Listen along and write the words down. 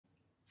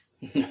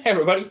Hey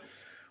everybody,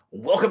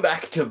 welcome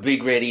back to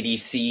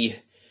BigRedEDC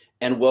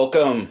and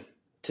welcome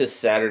to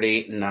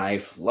Saturday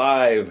Knife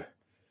Live,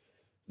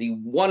 the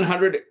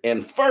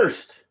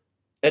 101st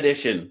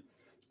edition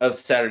of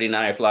Saturday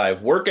Knife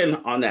Live. Working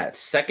on that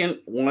second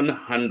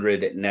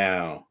 100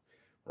 now.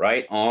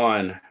 Right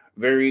on.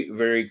 Very,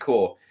 very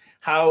cool.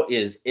 How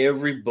is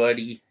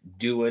everybody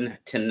doing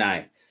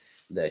tonight?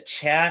 The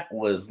chat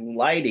was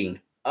lighting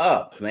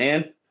up,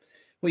 man.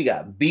 We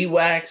got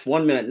B-Wax,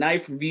 1 Minute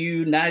Knife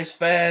Review, Nice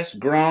Fast,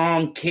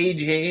 Grom,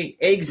 KJ,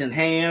 Eggs and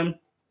Ham.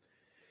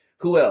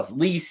 Who else?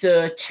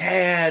 Lisa,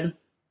 Chad,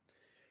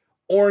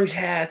 Orange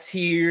Hats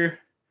here.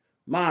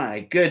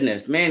 My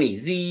goodness, Manny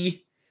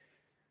Z,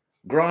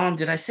 Grom.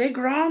 Did I say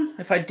Grom?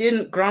 If I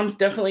didn't, Grom's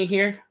definitely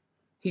here.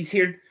 He's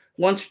here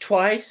once or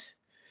twice.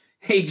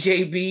 Hey,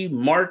 JB,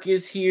 Mark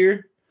is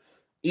here.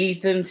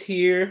 Ethan's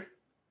here.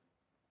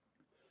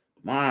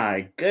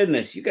 My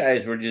goodness, you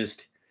guys were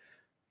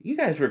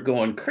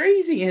going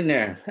crazy in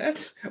there.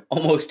 That's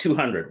almost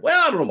 200.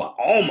 Well, I don't know about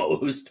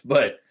almost,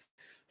 but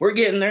we're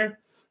getting there.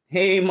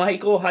 Hey,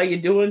 Michael, how you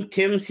doing?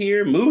 Tim's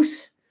here.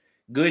 Moose,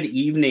 good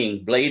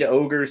evening. Blade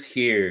Ogre's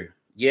here.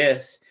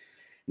 Yes.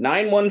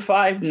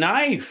 915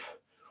 Knife,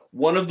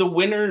 one of the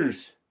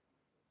winners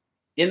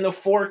in the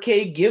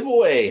 4K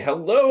giveaway.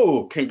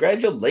 Hello.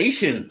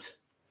 Congratulations.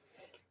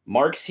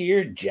 Mark's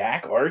here.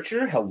 Jack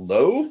Archer.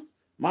 Hello.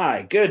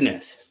 My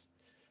goodness.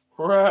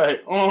 Right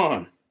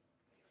on.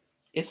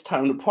 It's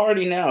time to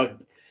party now.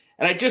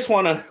 And I just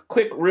want to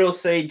quick real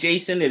say,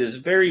 Jason, it is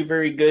very,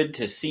 very good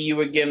to see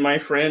you again, my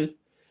friend.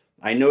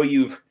 I know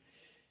you've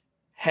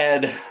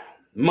had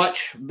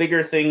much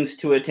bigger things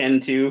to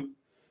attend to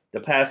the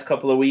past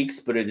couple of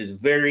weeks, but it is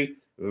very,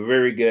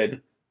 very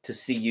good to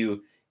see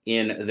you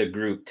in the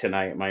group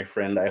tonight, my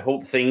friend. I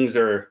hope things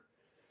are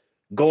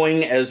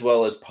going as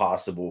well as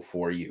possible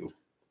for you.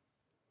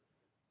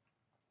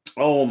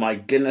 Oh my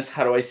goodness,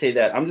 how do I say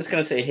that? I'm just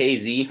going to say hey,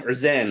 Z, or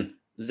Zen.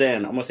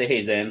 Zen. I'm going to say,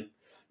 hey, Zen.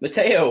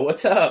 Mateo,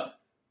 what's up?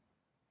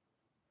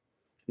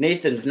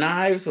 Nathan's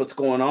Knives, what's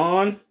going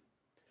on?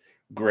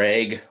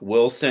 Greg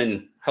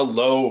Wilson,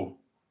 hello.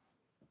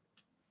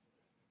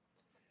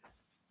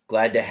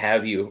 Glad to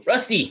have you.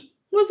 Rusty,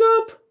 what's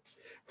up?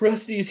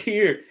 Rusty's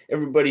here.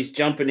 Everybody's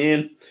jumping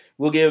in.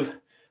 We'll give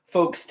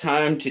folks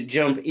time to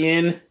jump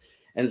in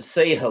and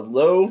say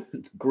hello.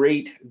 It's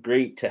great,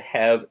 great to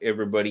have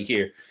everybody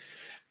here.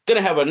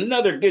 Gonna have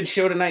another good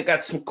show tonight.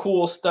 Got some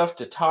cool stuff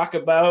to talk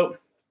about.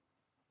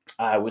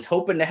 I was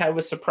hoping to have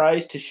a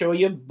surprise to show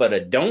you, but I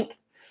don't.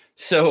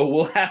 So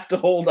we'll have to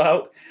hold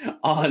out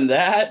on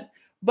that.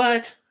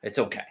 But it's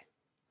okay.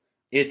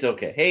 It's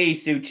okay. Hey,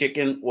 Sue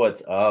Chicken,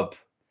 what's up?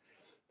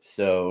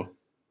 So,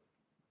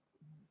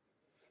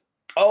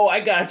 oh, I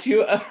got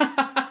you.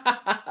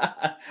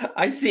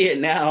 I see it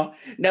now.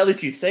 Now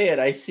that you say it,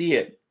 I see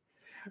it.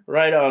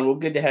 Right on. Well,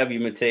 good to have you,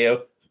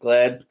 Mateo.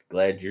 Glad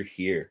you're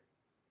here.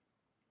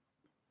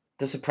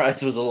 The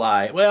surprise was a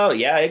lie. Well,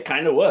 yeah, it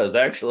kind of was,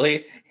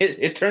 actually.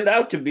 It turned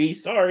out to be.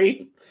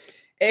 Sorry.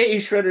 Hey,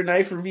 Shredder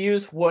Knife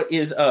Reviews, what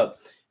is up?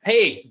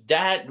 Hey,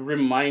 that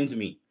reminds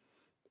me.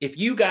 If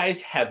you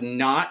guys have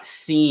not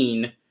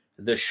seen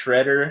the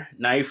Shredder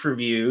Knife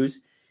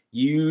Reviews,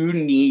 you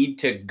need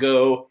to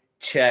go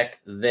check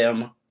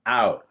them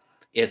out.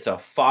 It's a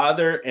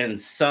father and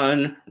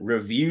son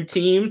review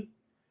team,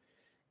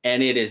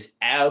 and it is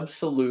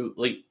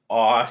absolutely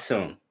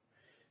awesome.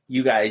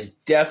 You guys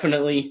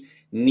definitely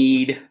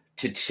need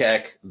to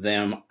check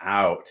them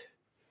out.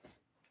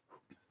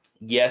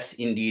 Yes,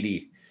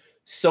 indeedy.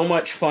 So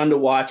much fun to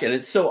watch, and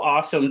it's so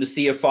awesome to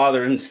see a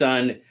father and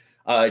son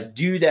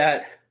do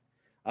that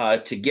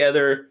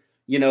together,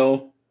 you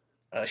know,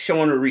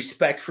 showing a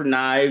respect for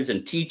knives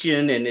and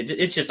teaching, and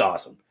it's just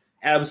awesome.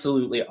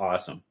 Absolutely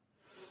awesome.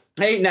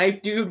 Hey,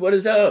 Knife Dude, what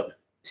is up?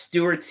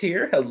 Stuart's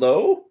here.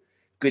 Hello.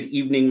 Good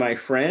evening, my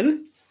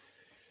friend.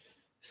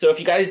 So if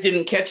you guys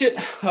didn't catch it,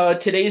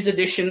 today's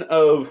edition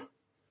of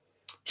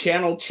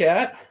Channel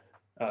Chat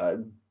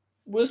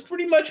was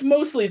pretty much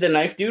mostly the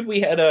Knife Dude.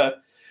 We had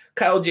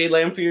Kyle J.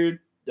 Lamfield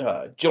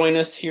join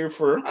us here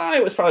for,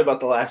 it was probably about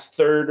the last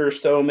third or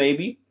so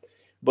maybe,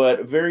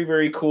 but very,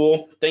 very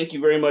cool. Thank you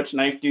very much,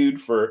 Knife Dude,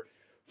 for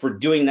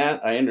doing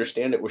that. I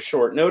understand it was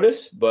short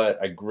notice,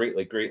 but I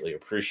greatly, greatly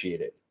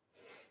appreciate it.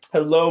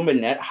 Hello,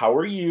 Manette. How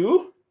are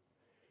you?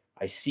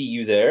 I see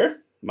you there.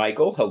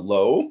 Michael,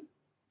 hello.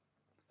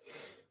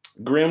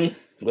 Grim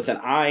with an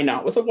I,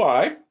 not with a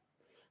Y.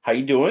 How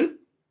you doing?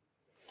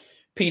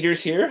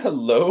 Peter's here.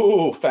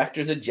 Hello.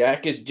 Factors of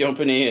Jack is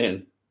jumping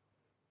in.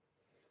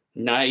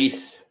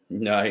 Nice.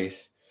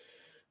 Nice.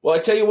 Well, I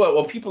tell you what,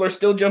 while people are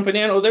still jumping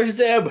in, oh, there's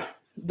Zeb.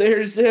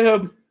 There's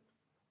Zeb.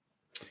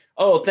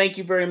 Oh, thank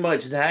you very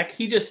much, Zach.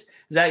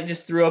 Zach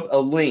just threw up a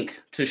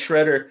link to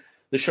Shredder,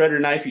 the Shredder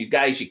Knife. You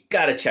guys, you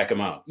got to check them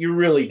out. You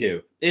really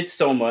do. It's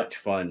so much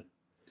fun.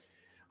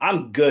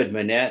 I'm good,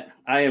 Manette.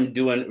 I am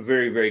doing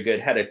very, very good.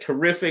 Had a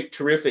terrific,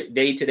 terrific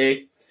day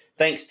today.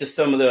 Thanks to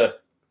some of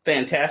the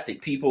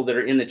fantastic people that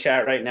are in the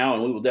chat right now,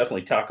 and we will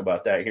definitely talk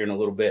about that here in a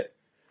little bit.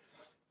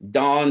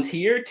 Don's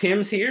here.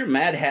 Tim's here.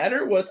 Mad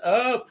Hatter, what's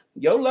up?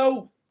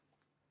 YOLO.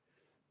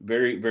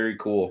 Very, very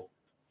cool.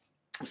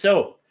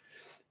 So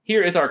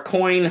here is our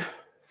coin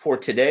for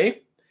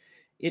today.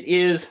 It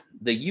is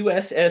the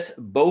USS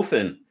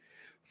Bowfin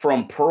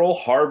from Pearl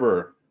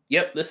Harbor.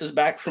 Yep, this is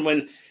back from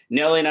when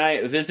Nellie and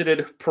I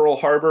visited Pearl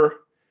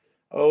Harbor,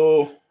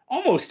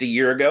 almost a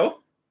year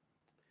ago.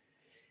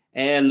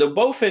 And the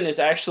Bowfin is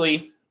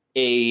actually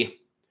a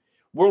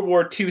World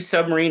War II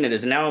submarine. It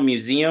is now a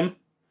museum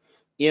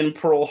in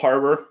Pearl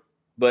Harbor,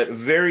 but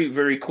very,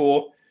 very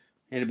cool.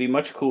 And it'd be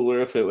much cooler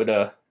if it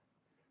would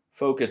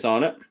focus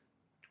on it.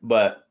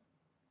 But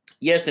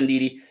yes,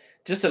 indeedy,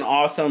 just an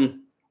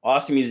awesome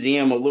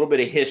museum, a little bit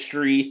of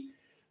history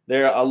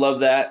there. I love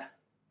that.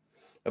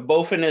 A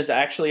Bowfin is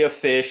actually a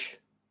fish,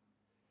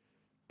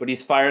 but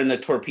he's firing the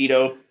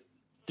torpedo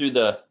through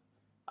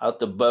out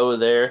the bow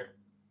there.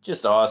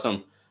 Just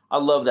awesome. I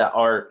love that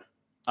art.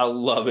 I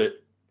love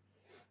it.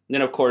 And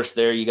then, of course,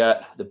 there you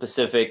got the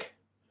Pacific,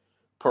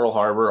 Pearl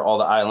Harbor, all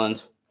the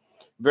islands.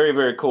 Very,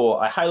 very cool.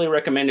 I highly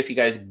recommend if you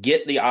guys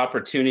get the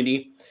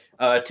opportunity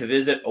to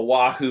visit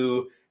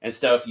Oahu and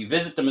stuff. You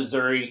visit the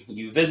Missouri,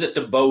 you visit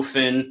the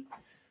Bowfin,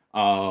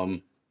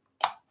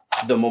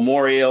 the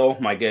memorial.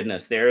 My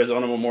goodness, the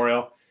Arizona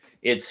Memorial.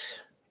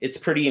 It's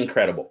pretty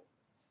incredible.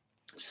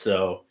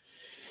 So,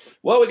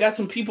 well, we got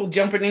some people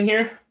jumping in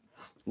here.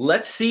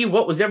 Let's see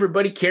what was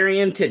everybody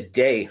carrying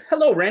today.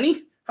 Hello,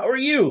 Rennie. How are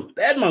you?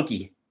 Bad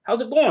Monkey. How's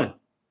it going?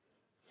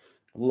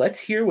 Let's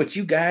hear what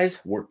you guys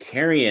were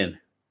carrying.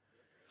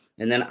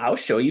 And then I'll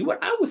show you what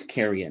I was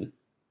carrying.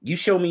 You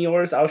show me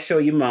yours, I'll show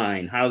you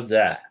mine. How's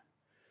that?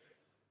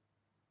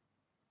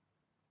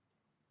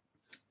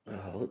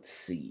 Let's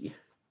see.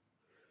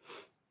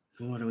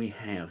 What do we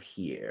have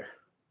here?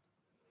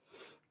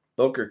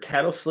 Boker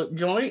cattle slip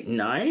joint.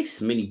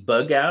 Nice. Mini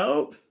bug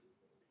out.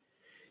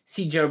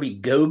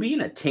 CJRB Goby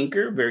and a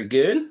Tinker. Very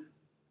good.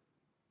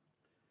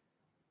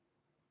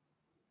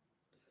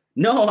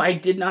 No, I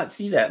did not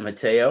see that,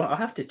 Mateo. I'll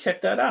have to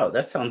check that out.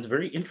 That sounds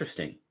very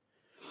interesting.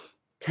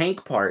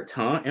 Tank parts,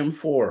 huh?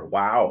 M4.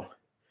 Wow.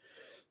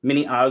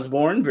 Mini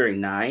Osborne. Very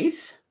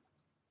nice.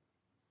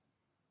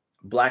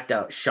 Blacked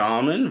out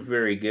Shaman.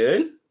 Very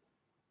good.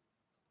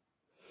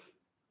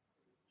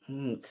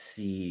 Let's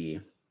see.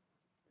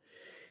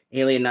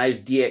 Alien Knives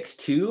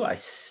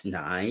DX2.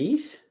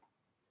 Nice.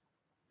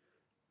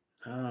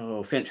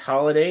 Oh, Finch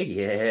Holiday.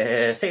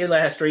 Yeah. Say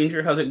last,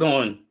 Ranger. How's it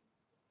going?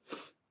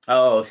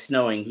 Oh,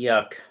 snowing.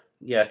 Yuck.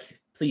 Yuck.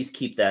 Please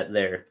keep that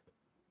there.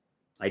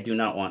 I do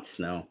not want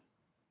snow.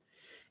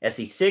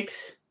 SE6.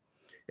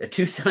 A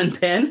Tucson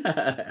pen.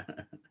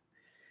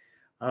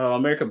 Oh,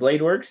 America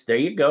Blade Works. There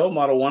you go.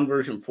 Model 1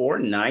 version 4.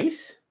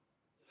 Nice.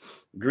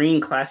 Green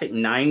Classic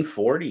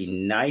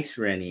 940. Nice,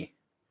 Rennie.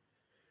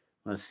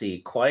 Let's see.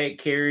 Quiet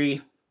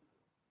Carry.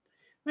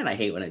 Man, I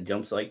hate when it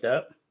jumps like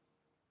that.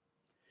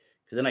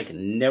 Because then I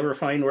can never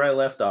find where I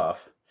left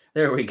off.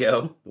 There we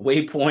go.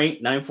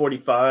 Waypoint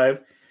 945.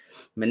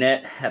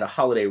 Manette had a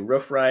Holiday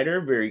Rough Rider.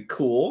 Very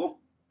cool.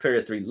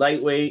 Para 3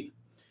 Lightweight.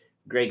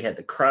 Greg had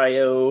the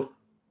Cryo.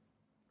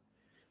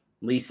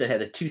 Lisa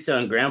had a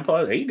Tucson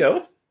Grandpa. There you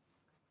go.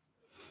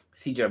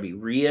 CJRB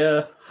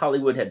Rhea.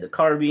 Hollywood had the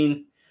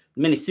Carbine.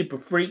 Mini Super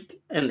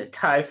Freak and the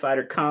TIE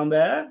Fighter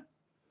Combat.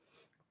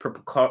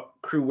 Purple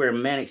Crew Wear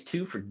Mannix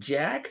 2 for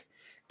Jack.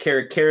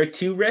 Kara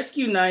 2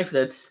 Rescue Knife.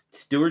 That's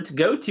Stewart's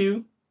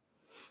go-to.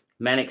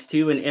 Mannix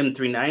 2 and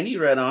M390.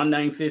 Right on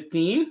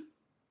 915.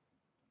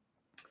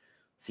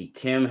 See,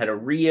 Tim had a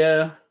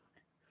Rhea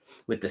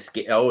with the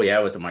scale. Oh, yeah,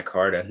 with the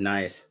micarta.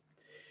 Nice.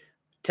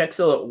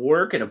 Texel at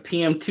work and a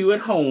PM2 at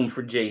home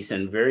for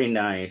Jason. Very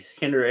nice.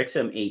 Hinder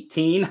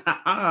XM18.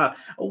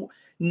 Oh,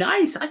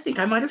 nice. I think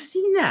I might have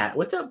seen that.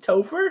 What's up,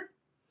 Topher?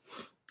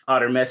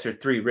 Otter Messer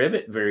 3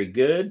 Rivet. Very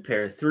good.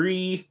 Pair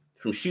 3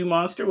 from Shoe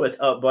Monster. What's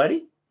up,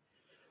 buddy?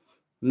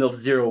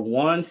 MILF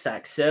 01,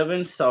 Sack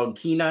 7, Solid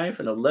Key Knife,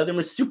 and a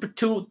Leatherman Super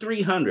Tool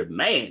 300.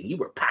 Man, you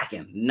were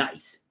packing.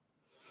 Nice.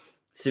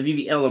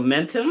 Civivi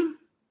Elementum.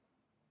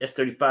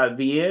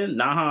 S35VN.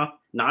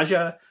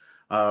 Naja.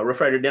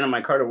 Rough Rider Denim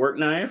Micarta Work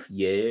Knife.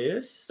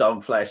 Yes.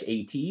 Solid Flash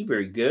AT.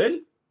 Very good.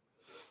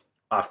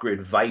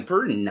 Off-Grid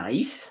Viper.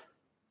 Nice.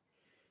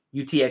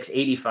 UTX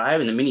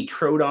 85 and the Mini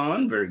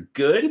Troodon. Very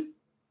good.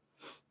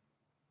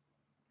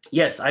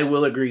 Yes, I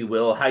will agree,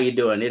 Will. How you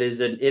doing?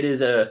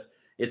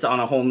 It's on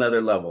a whole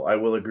nother level. I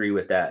will agree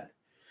with that.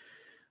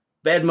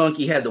 Bad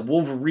Monkey had the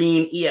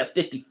Wolverine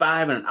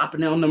EF55 and an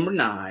Opinel number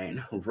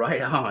 9.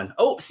 Right on.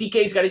 Oh,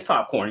 CK's got his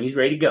popcorn. He's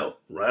ready to go.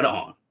 Right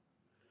on.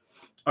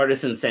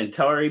 Artisan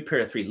Centauri,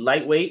 Para 3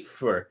 Lightweight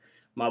for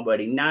my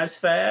buddy Knives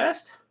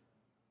Fast.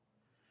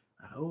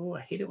 Oh,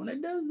 I hate it when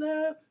it does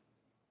that.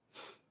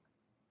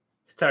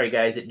 Sorry,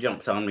 guys. It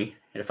jumps on me.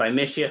 And if I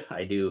miss you,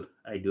 I do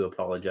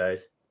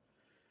apologize.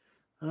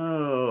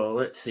 Oh,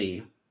 let's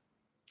see.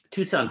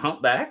 Tucson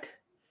Humpback.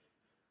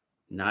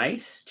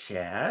 Nice.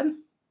 Chad.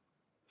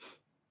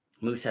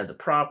 Moose had the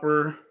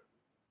proper.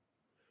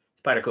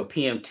 Spyderco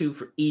PM2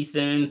 for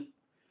Ethan.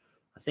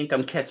 I think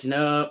I'm catching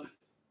up.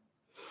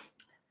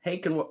 Hey,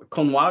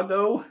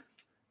 Conwago.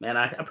 Man,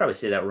 I probably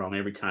say that wrong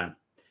every time.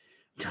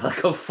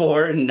 Delico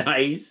 4.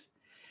 Nice.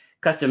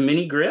 Custom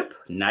mini grip.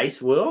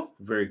 Nice, Will.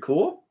 Very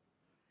cool.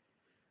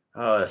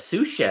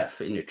 Sous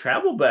chef in your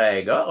travel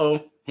bag.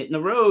 Uh-oh. Hitting the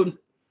road.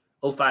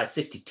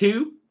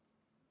 0562.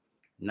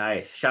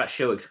 Nice. SHOT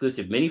Show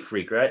exclusive mini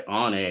freak, right?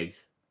 On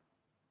eggs.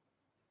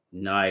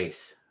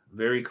 Nice.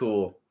 Very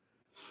cool.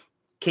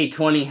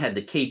 K20 had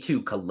the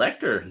K2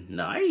 collector.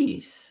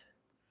 Nice.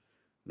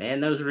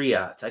 Man, those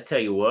Riots. I tell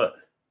you what.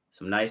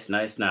 Some nice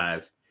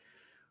knives.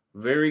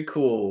 Very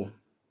cool.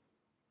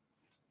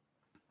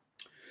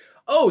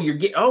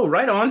 Oh,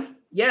 right on.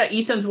 Yeah,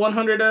 Ethan's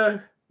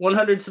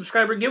 100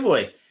 subscriber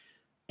giveaway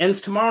ends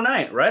tomorrow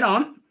night. Right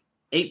on.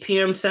 8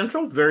 p.m.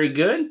 Central. Very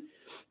good.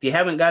 If you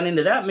haven't gotten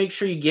into that, make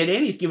sure you get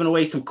in. He's giving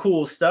away some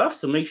cool stuff.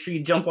 So make sure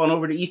you jump on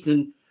over to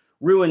Ethan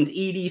Ruins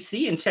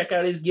EDC and check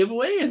out his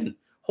giveaway and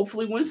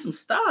hopefully win some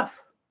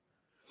stuff.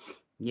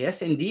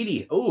 Yes,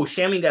 indeedy. Oh,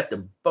 Shammy got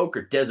the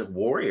Boker Desert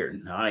Warrior.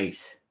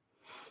 Nice.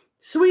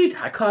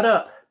 Sweet. I caught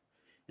up.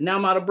 And now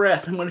I'm out of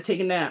breath. I'm going to take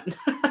a nap.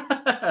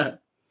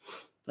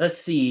 Let's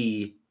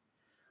see.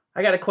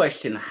 I got a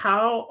question.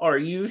 How are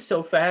you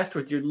so fast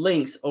with your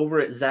links over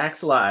at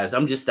Zach's Lives?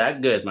 I'm just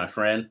that good, my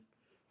friend.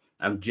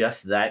 I'm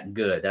just that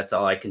good. That's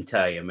all I can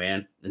tell you,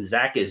 man. And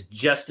Zach is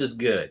just as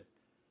good.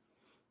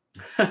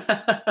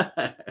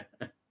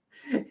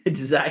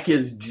 Zach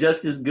is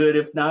just as good,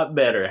 if not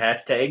better.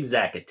 Hashtag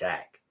Zach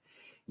Attack.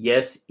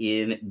 Yes,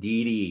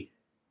 indeedy.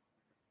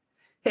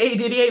 Hey,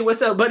 Didier,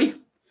 what's up, buddy?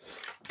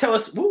 Tell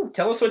us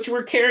what you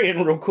were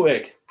carrying real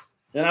quick.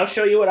 And I'll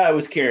show you what I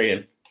was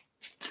carrying.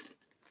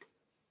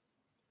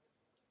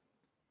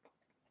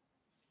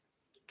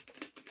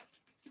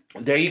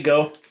 There you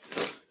go.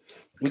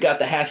 We got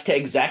the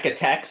hashtag Zach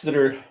Attacks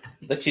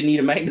that you need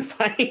a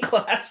magnifying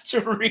glass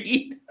to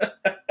read.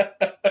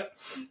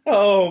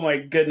 Oh, my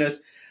goodness.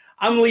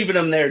 I'm leaving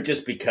them there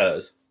just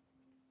because.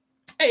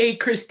 Hey,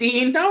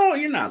 Christine. No,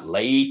 you're not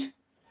late.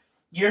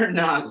 You're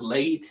not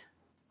late.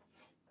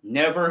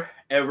 Never,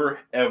 ever,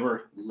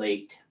 ever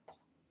late.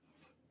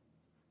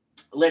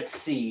 Let's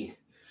see.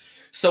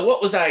 So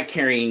what was I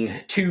carrying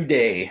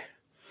today?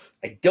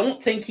 I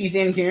don't think he's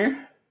in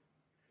here.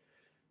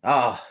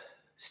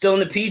 Still in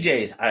the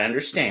PJs. I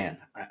understand.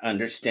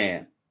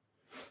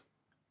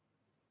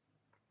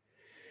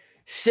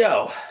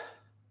 So,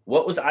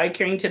 what was I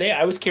carrying today?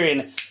 I was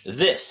carrying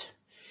this,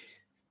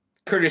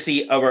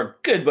 courtesy of our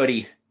good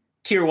buddy,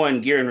 Tier 1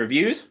 Gear and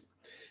Reviews.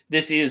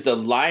 This is the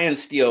Lion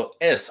Steel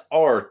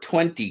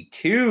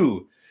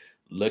SR22.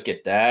 Look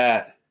at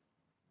that.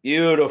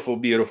 Beautiful,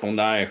 beautiful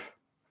knife.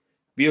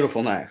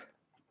 Beautiful knife.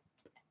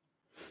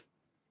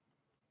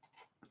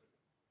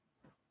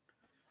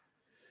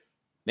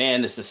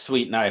 Man, this is a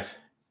sweet knife.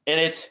 And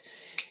it's,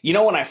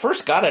 when I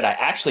first got it, I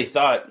actually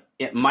thought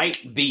it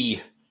might be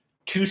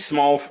too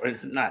small.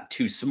 Not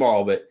too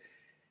small, but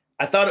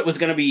I thought it was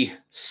going to be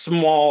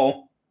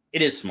small.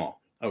 It is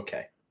small.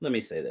 Okay, let me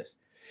say this.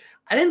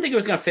 I didn't think it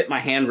was going to fit my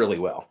hand really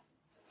well.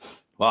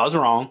 Well, I was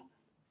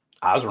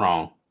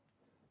wrong.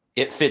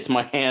 It fits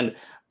my hand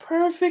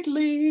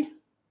perfectly.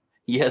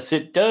 Yes,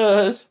 it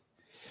does.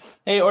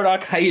 Hey,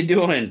 Ordok, how you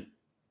doing?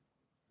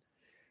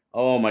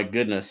 Oh, my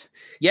goodness.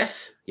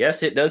 Yes,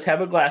 it does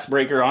have a glass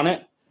breaker on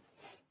it.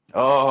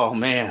 Oh,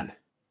 man.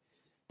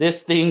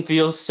 This thing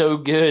feels so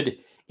good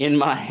in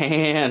my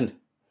hand.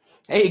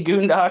 Hey,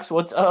 Goondocks,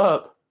 what's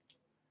up?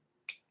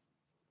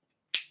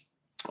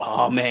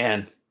 Oh,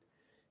 man.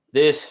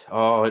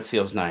 It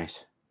feels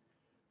nice.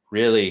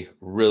 Really,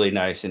 really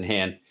nice in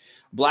hand.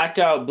 Blacked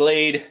out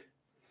blade.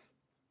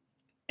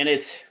 And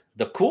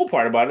the cool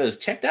part about it is,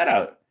 check that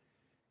out.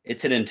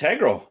 It's an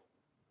integral.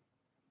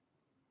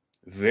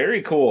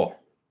 Very cool.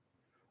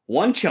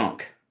 One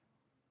chunk.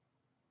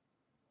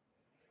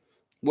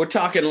 We're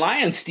talking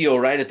Lion Steel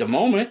right at the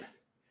moment.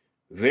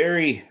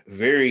 Very,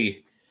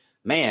 very,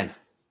 man.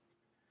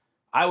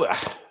 I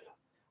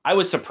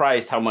was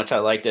surprised how much I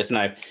like this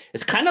knife.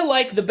 It's kind of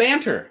like the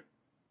Banter.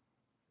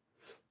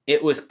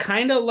 It was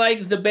kind of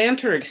like the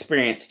Banter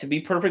experience, to be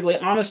perfectly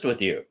honest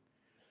with you.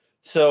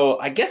 So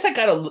I guess I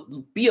got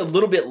to be a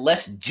little bit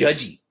less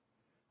judgy.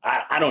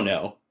 I don't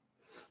know.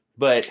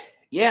 But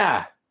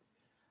yeah,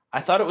 I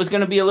thought it was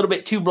going to be a little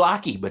bit too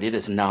blocky, but it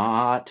is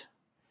not.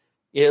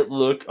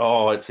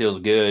 It feels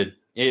good.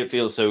 It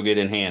feels so good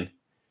in hand.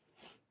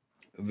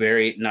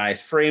 Very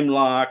nice frame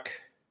lock.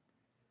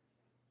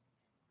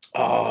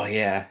 Oh,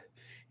 yeah.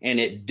 And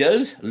it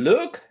does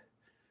look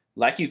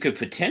like you could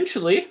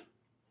potentially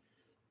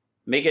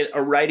make it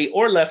a righty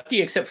or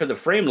lefty, except for the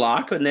frame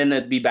lock, and then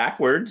it'd be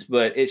backwards.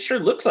 But it sure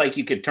looks like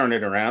you could turn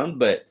it around.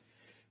 But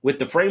with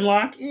the frame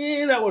lock,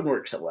 that wouldn't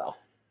work so well.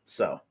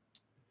 So,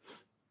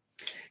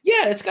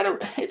 yeah, it's got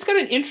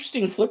an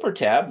interesting flipper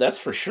tab, that's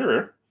for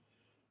sure.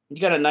 You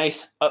got a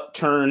nice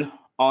upturn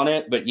on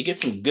it, but you get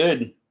some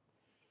good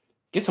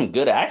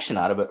action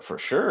out of it for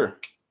sure.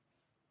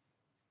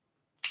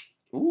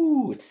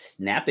 Ooh, it's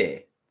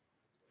snappy.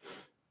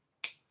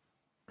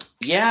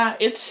 Yeah,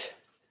 it's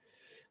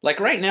like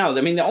right now,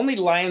 I mean, the only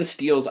Lion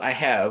Steels I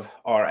have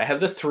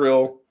the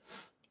Thrill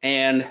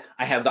and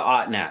I have the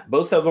Otnat.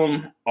 Both of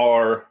them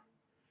are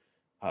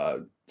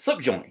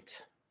slip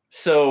joints.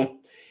 So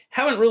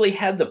haven't really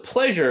had the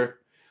pleasure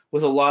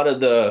with a lot of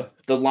the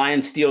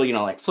Lion Steel,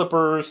 like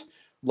flippers,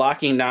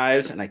 locking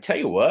knives. And I tell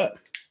you what,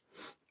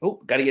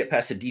 got to get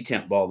past the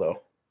detemp ball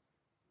though.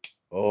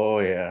 Oh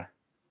yeah.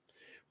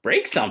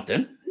 Break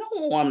something?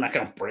 No, I'm not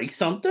going to break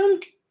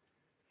something.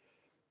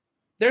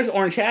 There's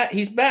Orange Hat.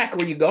 He's back.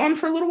 Were you gone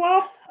for a little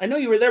while? I know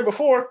you were there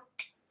before.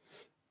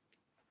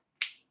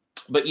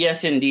 But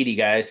yes, indeedy,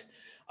 guys.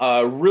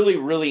 Really,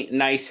 really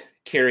nice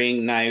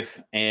carrying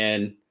knife.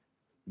 And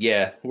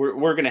yeah,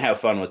 we're going to have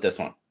fun with this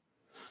one.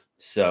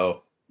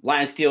 So,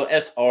 Lion Steel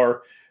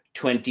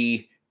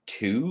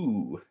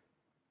SR22.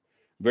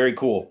 Very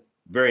cool.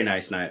 Very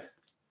nice knife.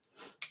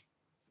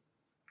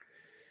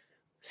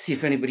 See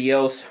if anybody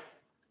else.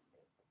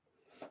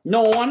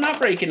 No, I'm not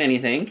breaking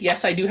anything.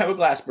 Yes, I do have a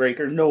glass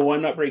breaker. No,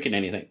 I'm not breaking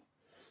anything.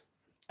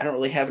 I don't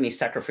really have any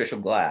sacrificial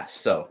glass,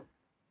 so.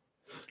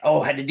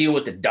 Oh, I had to deal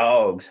with the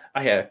dogs.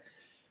 I had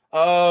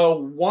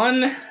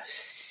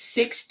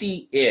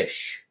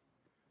 160-ish.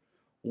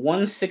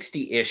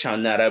 160-ish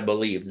on that, I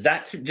believe. Is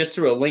that just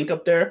through a link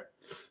up there?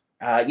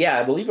 Yeah,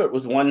 I believe it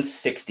was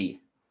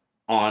 160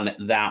 on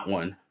that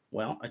one.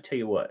 Well, I tell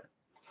you what.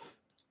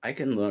 I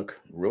can look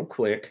real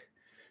quick,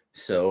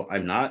 so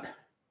I'm not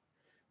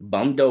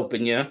bummed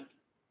open you.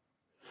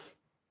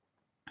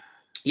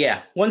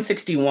 Yeah,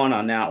 161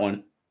 on that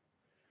one.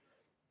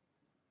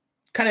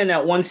 Kind of in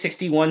that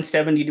 160,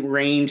 170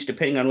 range,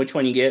 depending on which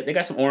one you get. They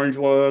got some orange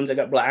ones. They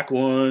got black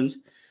ones,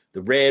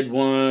 the red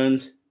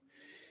ones.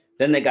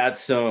 Then they got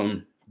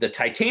the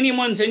titanium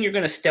ones. Then you're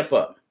going to step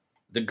up.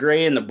 The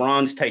gray and the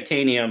bronze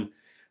titanium,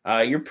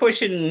 you're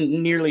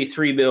pushing nearly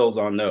 $3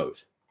 on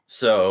those.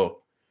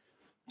 So,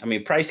 I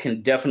mean, price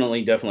can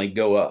definitely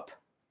go up.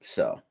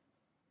 So,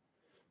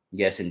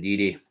 yes,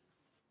 indeedy.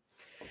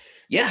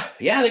 Yeah,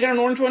 they got an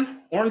orange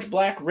one. Orange,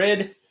 black,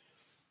 red.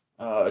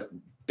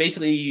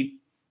 Basically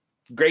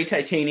gray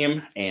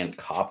titanium and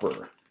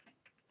copper.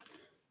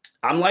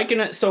 I'm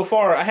liking it so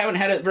far. I haven't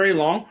had it very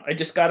long. I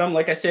just got him,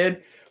 like I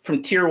said,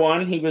 from Tier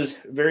 1. He was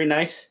very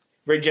nice,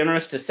 very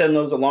generous to send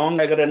those along.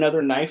 I got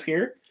another knife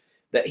here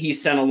that he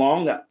sent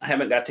along that I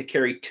haven't got to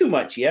carry too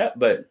much yet,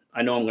 but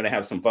I know I'm going to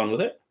have some fun with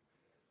it.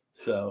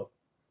 So,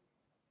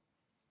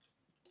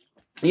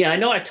 yeah, I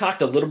know I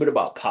talked a little bit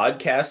about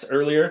podcasts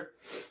earlier,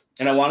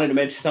 and I wanted to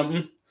mention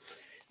something.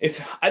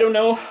 I don't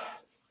know,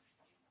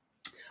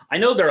 I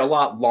know they're a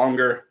lot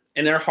longer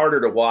and they're harder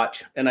to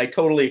watch, and I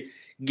totally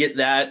get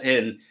that.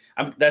 And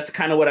that's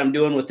kind of what I'm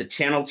doing with the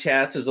channel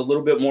chats, is a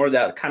little bit more of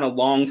that kind of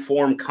long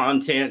form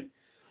content.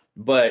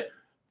 But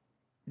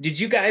did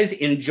you guys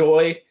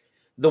enjoy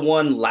the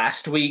one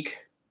last week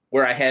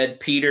where I had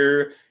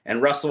Peter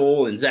and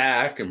Russell and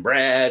Zach and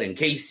Brad and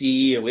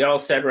Casey, and we all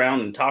sat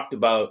around and talked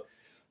about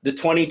the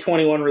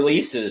 2021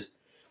 releases?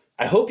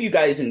 I hope you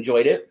guys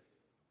enjoyed it.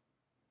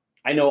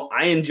 I know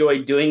I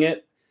enjoyed doing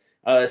it.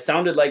 It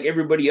sounded like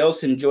everybody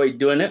else enjoyed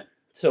doing it,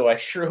 so I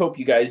sure hope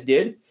you guys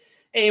did.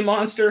 Hey,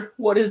 Monster,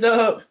 what is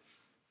up?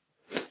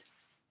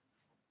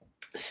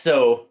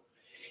 So,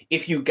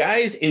 if you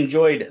guys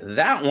enjoyed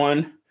that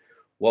one,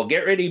 well,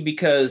 get ready,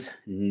 because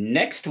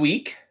next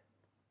week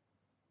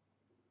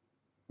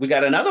we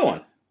got another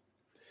one.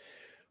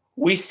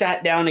 We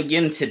sat down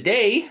again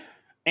today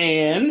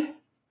and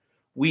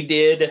we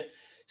did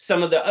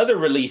some of the other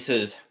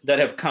releases that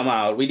have come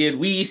out. We did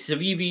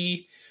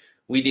Civivi.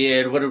 We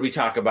did, what did we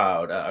talk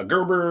about?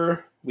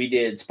 Gerber. We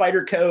did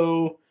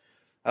Spyderco.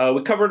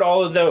 We covered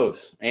all of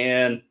those.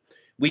 And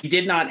we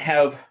did not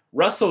have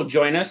Russell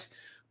join us,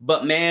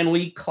 but man,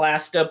 we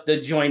classed up the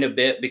joint a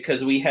bit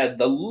because we had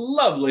the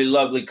lovely,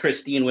 lovely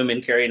Christine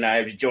Women Carry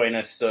Knives join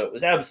us. So it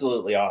was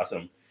absolutely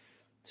awesome.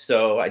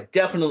 So I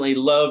definitely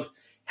love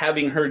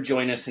having her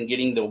join us and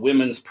getting the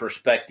women's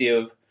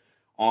perspective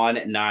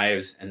on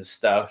knives and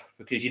stuff,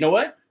 because you know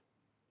what?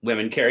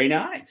 Women carry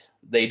knives.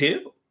 They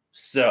do.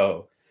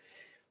 So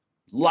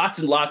lots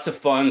and lots of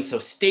fun. So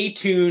stay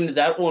tuned.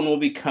 That one will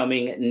be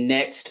coming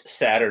next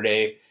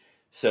Saturday.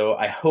 So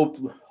I hope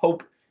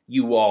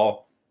you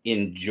all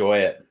enjoy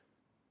it.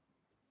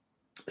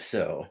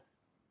 So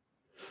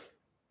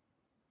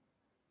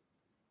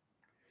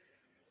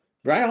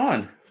right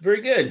on.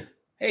 Very good.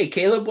 Hey,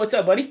 Caleb, what's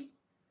up, buddy?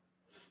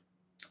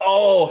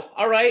 Oh,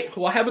 all right.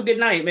 Well, have a good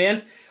night,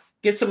 man.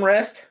 Get some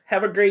rest.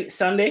 Have a great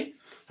Sunday.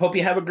 Hope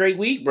you have a great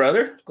week,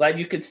 brother. Glad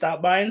you could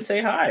stop by and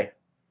say hi.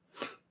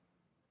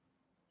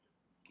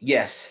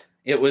 Yes,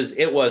 it was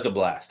a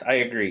blast. I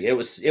agree. It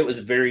was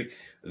very,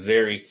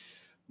 very,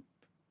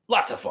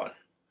 lots of fun.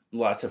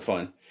 Lots of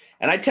fun.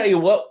 And I tell you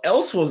what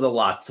else was a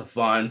lots of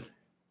fun.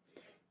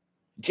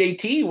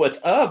 JT, what's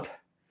up?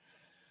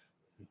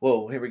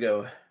 Whoa, here we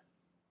go.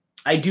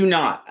 I do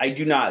not.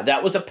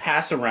 That was a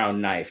pass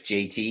around knife,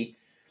 JT.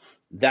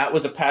 That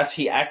was a pass.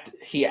 He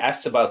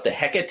asked about the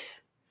Heckett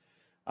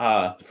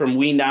from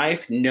We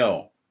Knife.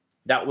 No,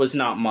 that was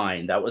not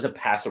mine. That was a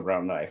pass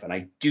around knife, and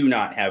I do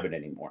not have it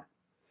anymore.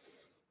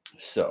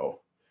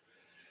 So,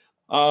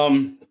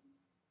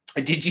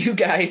 did you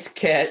guys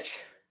catch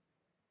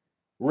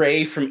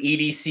Ray from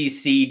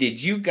EDCC?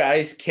 Did you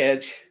guys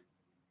catch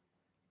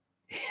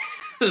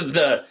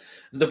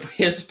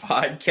his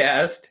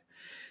podcast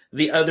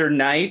the other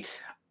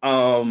night.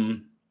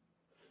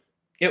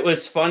 It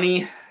was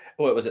funny.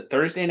 What was it?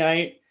 Thursday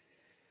night.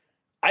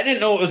 I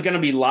didn't know it was going to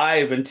be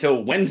live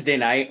until Wednesday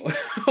night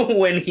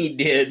when he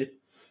did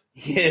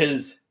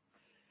his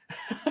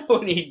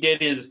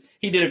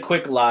he did a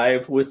quick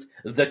live with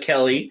the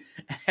Kelly,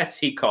 as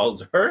he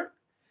calls her.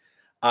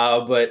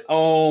 But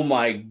oh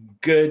my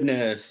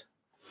goodness,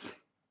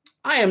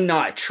 I am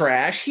not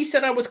trash. He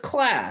said I was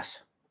class.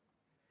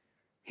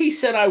 He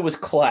said I was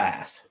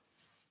class.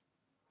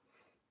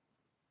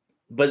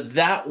 But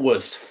that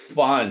was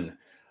fun.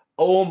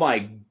 Oh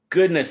my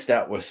goodness,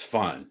 that was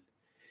fun.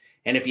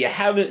 And if you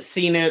haven't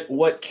seen it,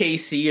 what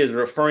KC is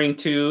referring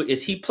to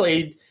is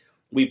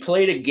we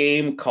played a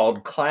game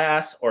called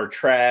Class or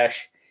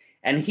Trash,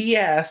 and he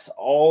asks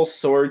all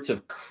sorts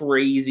of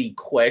crazy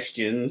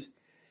questions.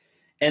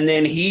 And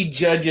then he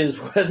judges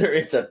whether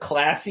it's a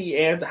classy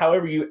answer,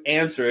 however you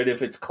answer it,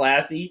 if it's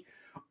classy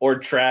or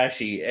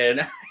trashy.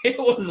 And it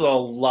was a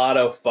lot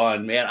of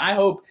fun, man. I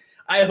hope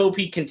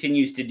he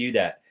continues to do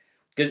that,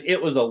 because it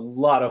was a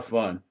lot of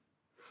fun.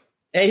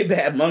 Hey,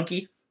 Bad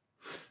Monkey.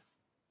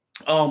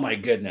 Oh my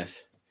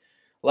goodness.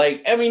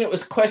 Like, I mean, it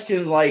was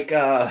questions like,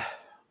 what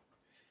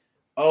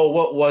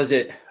was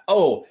it?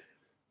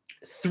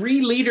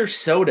 3-liter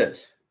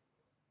sodas.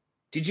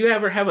 Did you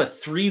ever have a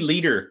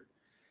 3-liter?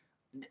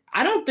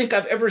 I don't think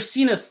I've ever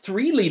seen a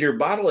 3-liter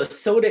bottle of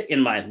soda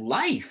in my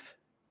life.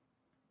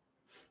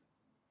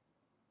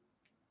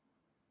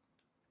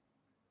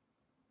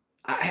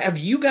 Have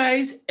you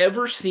guys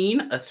ever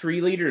seen a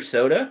 3-liter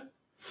soda?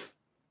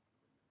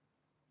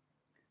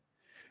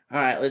 All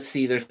right, let's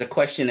see. There's a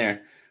question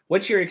there.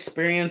 What's your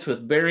experience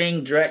with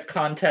burying direct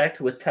contact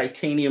with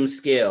titanium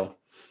scale?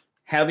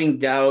 Having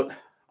doubt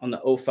on the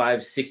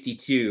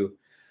 0562.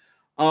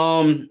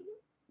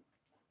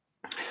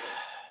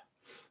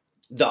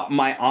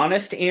 My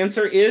honest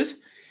answer is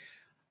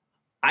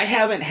I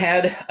haven't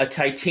had a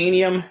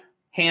titanium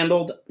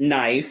handled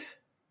knife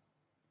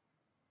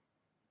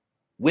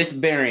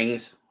with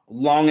bearings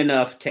long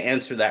enough to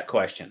answer that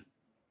question.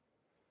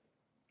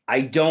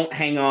 I don't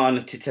hang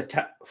on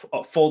to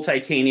full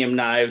titanium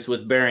knives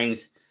with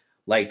bearings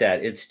like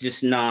that. It's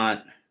just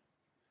not,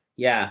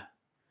 I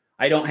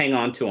don't hang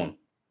on to them.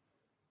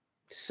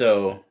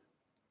 So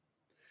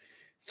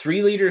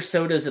 3-liter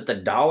sodas at the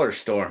dollar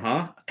store,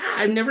 huh? God,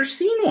 I've never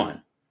seen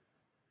one.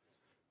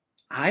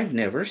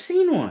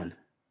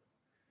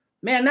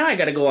 Man, now I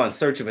got to go on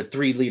search of a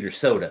 3-liter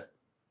soda.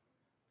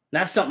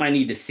 That's something I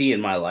need to see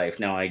in my life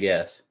now, I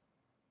guess.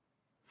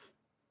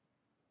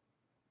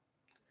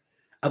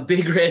 A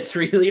Big Red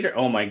 3-liter?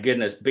 Oh my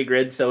goodness, Big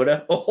Red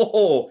soda.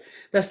 Oh,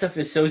 that stuff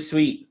is so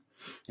sweet.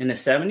 In the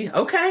 70s?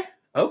 Okay.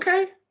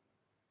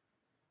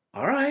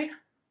 All right.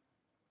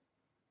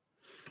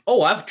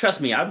 Oh,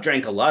 trust me, I've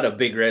drank a lot of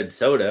Big Red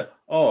soda.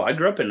 Oh, I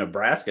grew up in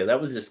Nebraska. That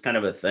was just kind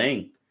of a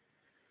thing.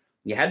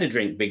 You had to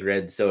drink Big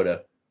Red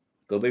soda.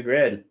 Go Big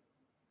Red.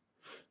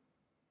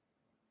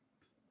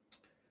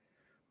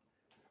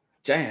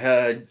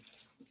 Rib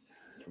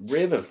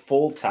and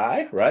full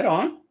tie, right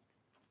on.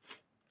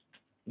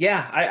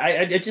 Yeah,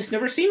 I just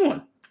never seen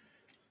one.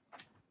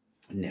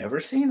 Never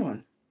seen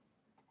one.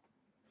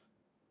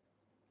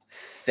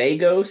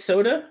 Fago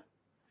soda?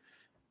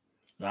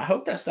 I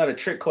hope that's not a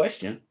trick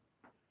question.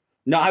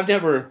 No, I've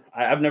never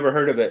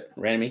heard of it,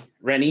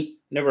 Rennie.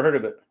 Never heard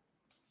of it.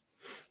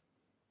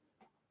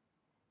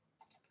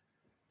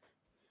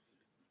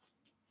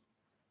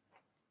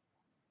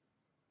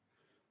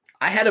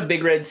 I had a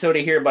Big Red soda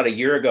here about a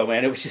year ago,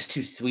 man. It was just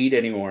too sweet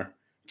anymore.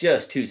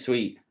 Just too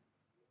sweet.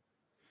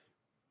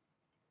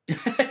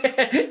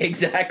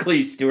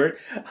 Exactly, Stuart.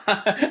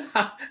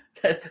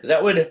 That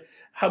would,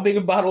 how big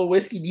a bottle of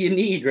whiskey do you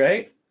need,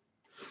 right?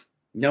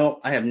 No,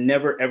 I have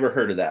never, ever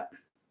heard of that.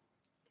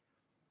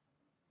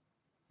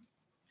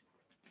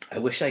 I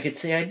wish I could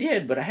say I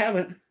did, but I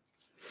haven't.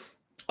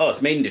 Oh,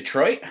 it's made in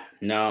Detroit?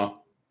 No.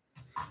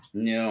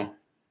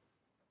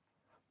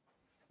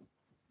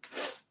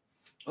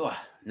 Oh,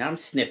 now I'm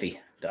sniffy.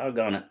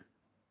 Doggone it.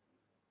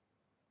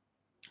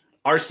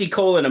 RC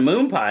Cola and a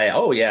moon pie.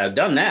 Oh, yeah, I've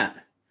done that.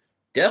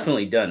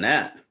 Definitely done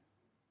that.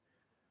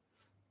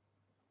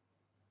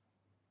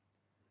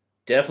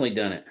 Definitely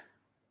done it.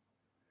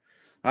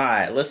 All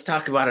right, let's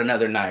talk about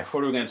another knife.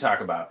 What are we going to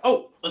talk about?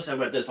 Oh, let's talk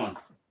about this one.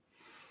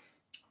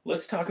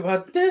 Let's talk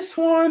about this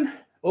one.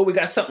 Oh, we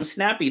got something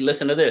snappy.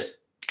 Listen to this.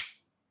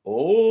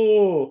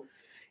 Oh,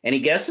 any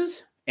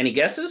guesses?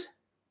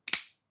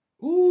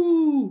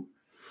 Ooh.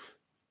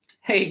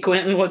 Hey,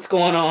 Quentin, what's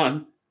going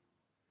on?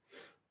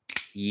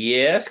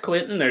 Yes,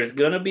 Quentin, there's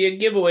going to be a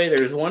giveaway.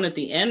 There's one at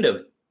the end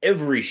of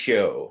every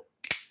show.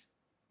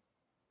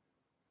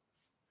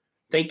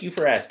 Thank you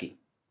for asking.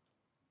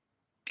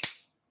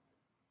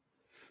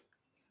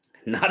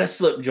 Not a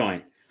slip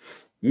joint.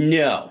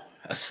 No,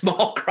 a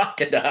small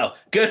crocodile.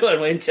 Good one,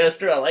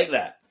 Winchester. I like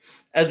that.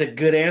 That's a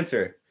good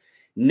answer.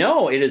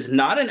 No, it is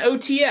not an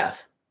OTF.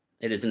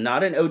 It is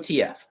not an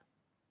OTF.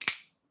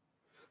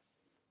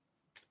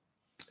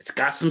 It's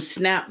got some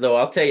snap, though.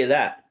 I'll tell you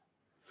that.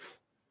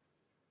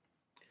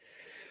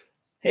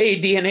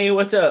 Hey, DNA,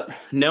 what's up?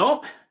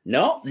 Nope.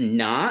 No,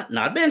 not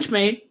a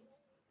Benchmade.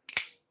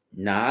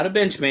 Not a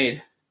Benchmade.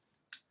 I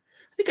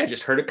think I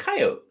just heard a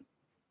coyote.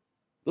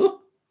 Ooh,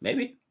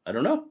 maybe. I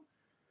don't know.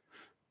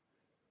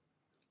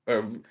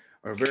 Or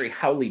a very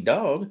howly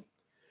dog.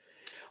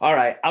 All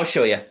right, I'll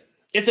show you.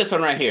 It's this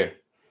one right here.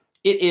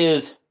 It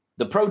is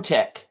the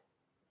ProTech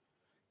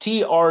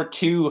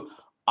TR2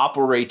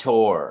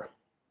 Operator.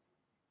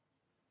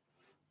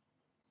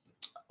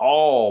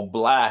 All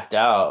blacked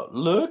out.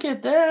 Look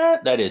at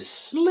that. That is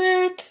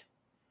slick.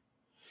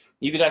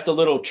 You've got the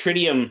little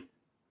tritium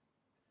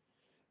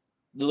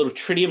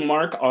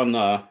mark on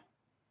the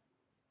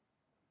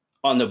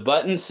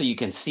button so you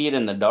can see it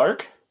in the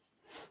dark.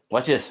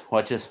 Watch this.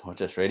 Watch this. Watch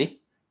this. Ready?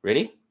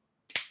 Ready?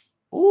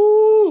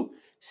 Ooh,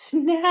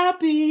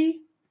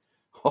 snappy.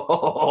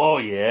 Oh,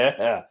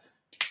 yeah.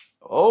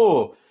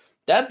 Oh,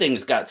 that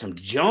thing's got some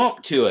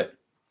jump to it.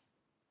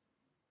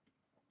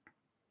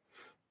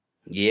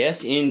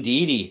 Yes,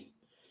 indeedy.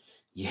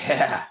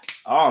 Yeah.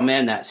 Oh,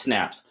 man, that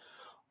snaps.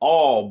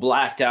 All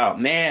blacked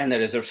out. Man,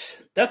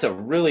 that's a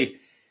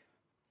really...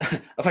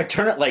 If I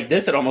turn it like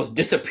this, it almost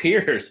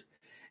disappears.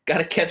 Got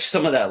to catch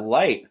some of that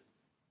light.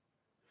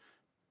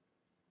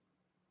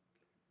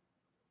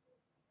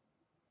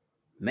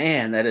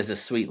 Man, that is a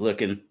sweet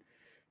looking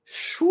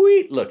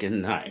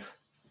knife.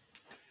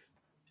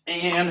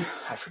 And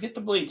I forget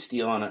the blade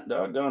steel on it.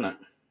 Doggone it.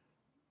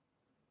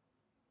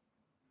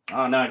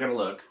 Oh, now I gotta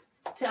look.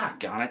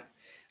 Doggone it.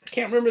 I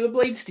can't remember the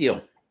blade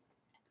steel.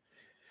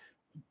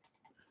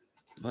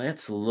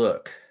 Let's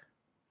look.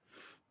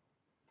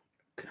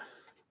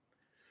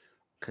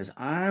 Because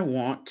I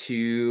want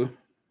to...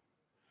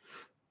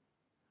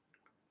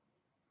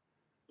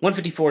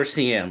 154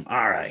 cm.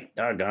 All right.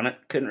 Doggone it.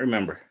 Couldn't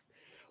remember.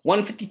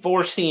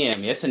 154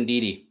 cm. Yes,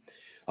 indeedy.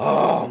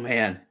 Oh,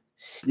 man.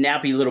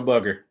 Snappy little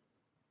bugger.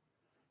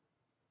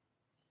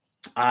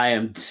 I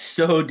am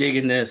so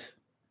digging this.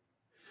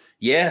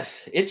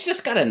 Yes. It's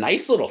just got a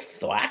nice little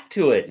thwack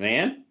to it,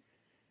 man.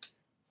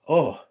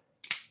 Oh.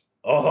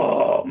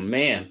 Oh,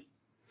 man.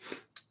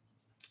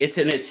 It's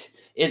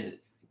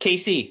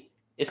KC.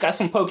 It's got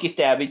some pokey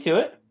stabby to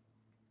it.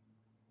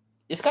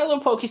 It's got a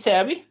little pokey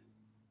stabby.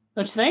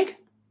 Don't you think?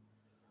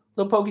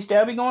 Little pokey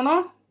stabby going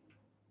on?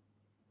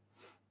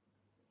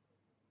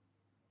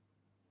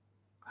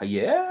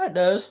 Yeah, it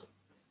does.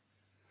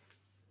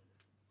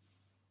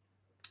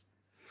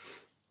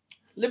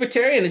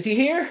 Libertarian, is he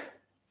here?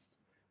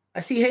 I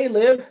see, hey,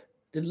 Lib.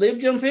 Did Lib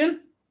jump in?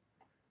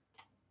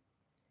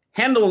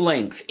 Handle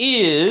length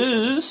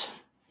is...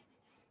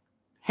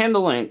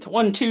 Handle length,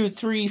 1, 2,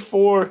 3,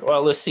 4.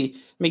 Well, let's see.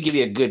 Let me give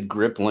you a good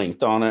grip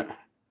length on it.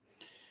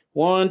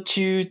 1,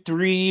 2,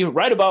 3,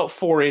 right about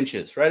 4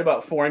 inches. Right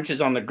about 4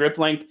 inches on the grip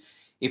length.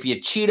 If you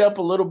cheat up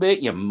a little bit,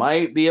 you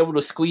might be able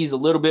to squeeze a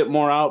little bit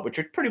more out, but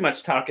you're pretty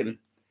much talking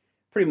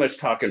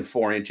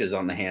 4 inches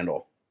on the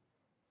handle.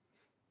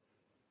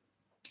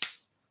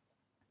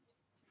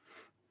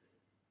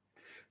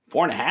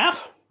 Four and a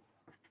half?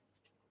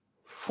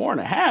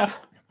 4.5?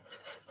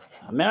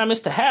 Man, I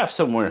missed a half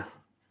somewhere.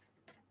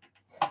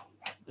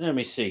 Let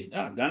me see.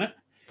 Oh, done it.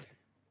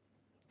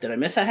 Did I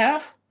miss a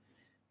half?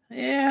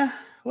 Yeah.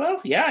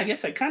 Well, yeah, I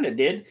guess I kind of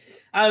did.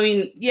 I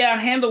mean, yeah,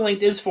 handle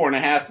length is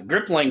 4.5.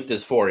 Grip length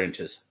is 4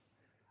 inches.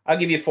 I'll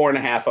give you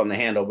 4.5 on the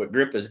handle, but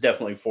grip is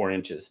definitely 4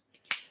 inches.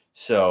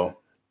 So,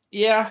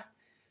 yeah.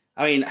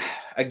 I mean,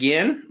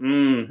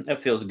 again,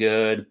 that feels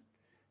good.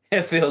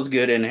 It feels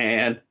good in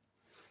hand.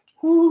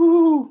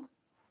 Woo!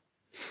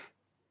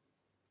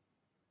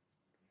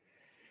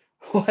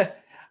 What?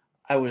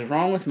 I was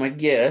wrong with my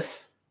guess.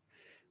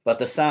 But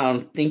the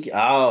sound,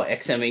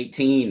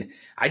 XM18.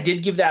 I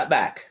did give that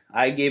back.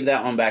 I gave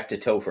that one back to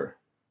Topher.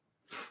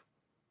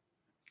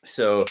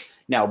 So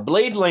now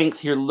blade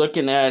length you're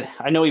looking at,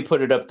 I know he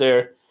put it up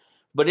there,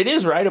 but it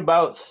is right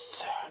about,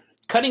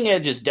 cutting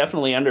edge is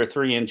definitely under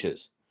 3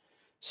 inches.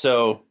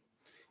 So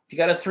if you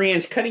got a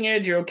 3-inch cutting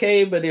edge, you're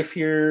okay. But if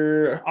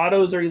your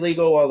autos are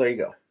illegal, well, there you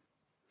go.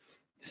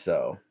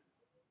 So,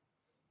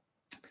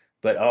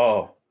 but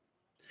oh,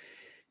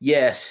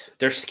 yes,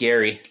 they're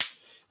scary.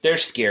 They're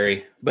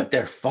scary, but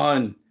they're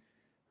fun.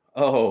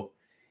 Oh,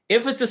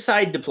 if it's a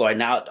side deploy.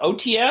 Now,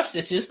 OTFs,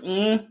 it's just,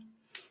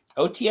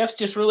 OTFs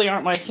just really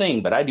aren't my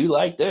thing, but I do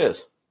like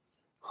this.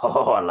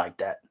 Oh, I like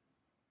that.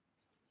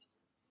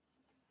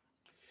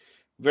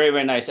 Very,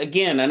 very nice.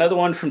 Again, another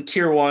one from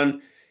Tier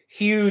 1.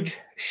 Huge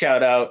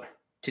shout out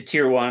to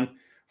Tier 1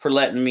 for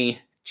letting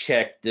me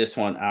check this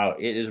one out.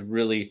 It is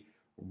really,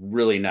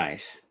 really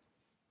nice.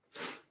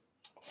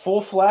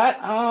 Full flat,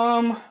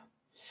 oh,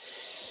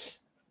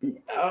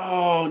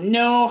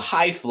 no,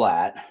 high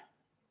flat.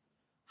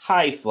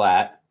 High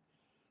flat.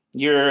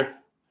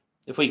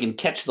 If we can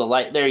catch the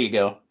light, there you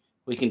go.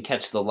 We can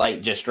catch the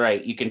light just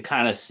right. You can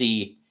kind of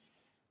see,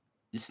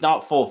 it's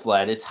not full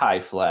flat, it's high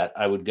flat,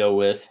 I would go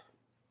with.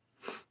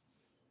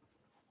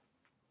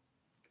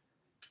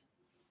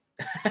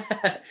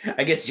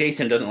 I guess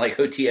Jason doesn't like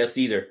OTFs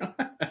either.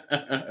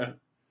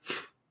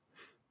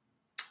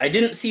 I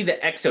didn't see the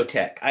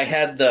Exotech. I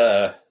had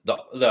the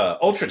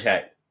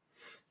Ultratech.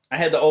 I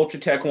had the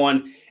Ultratech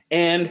one,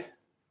 and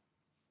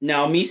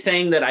Now, me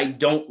saying that I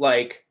don't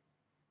like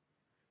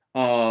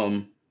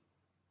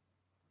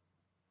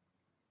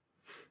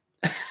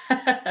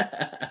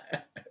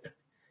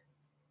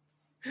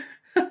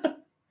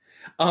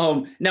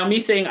now me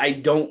saying I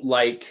don't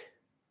like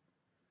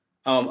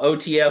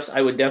OTFs,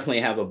 I would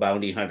definitely have a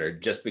bounty hunter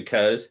just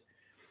because,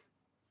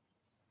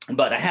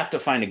 but I have to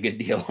find a good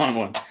deal on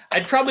one.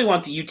 I'd probably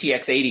want the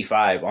UTX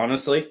 85,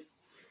 honestly,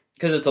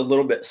 because it's a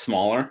little bit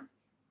smaller.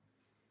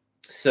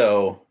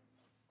 So,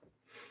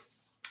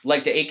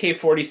 like the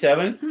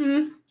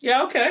AK-47,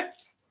 yeah, okay.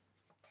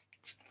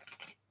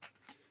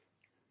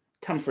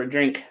 Time for a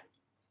drink.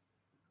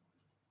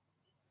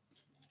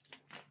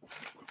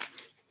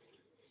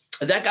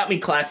 That got me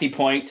classy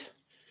points.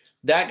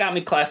 That got me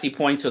classy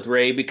points with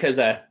Ray because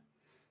I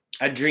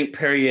drink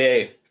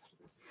Perrier.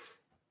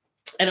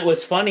 And it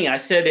was funny. I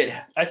said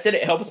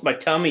it helps my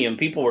tummy, and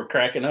people were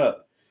cracking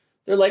up.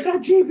 They're like, "Oh,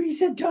 JB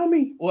said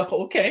tummy." Well,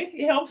 okay,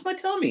 it helps my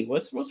tummy.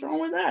 What's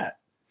wrong with that?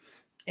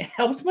 It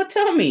helps my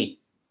tummy.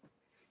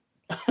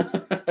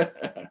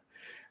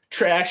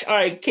 Trash. All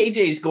right,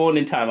 KJ's going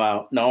in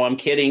timeout. No, I'm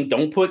kidding.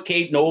 Don't put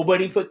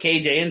nobody put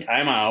KJ in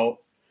timeout.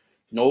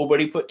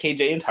 Nobody put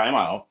KJ in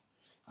timeout.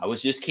 I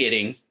was just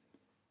kidding.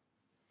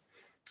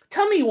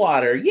 Tummy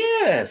water.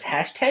 Yes.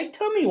 Hashtag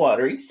tummy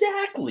water.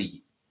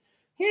 Exactly.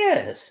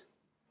 Yes.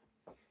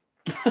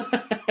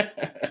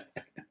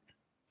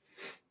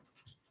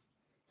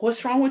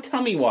 What's wrong with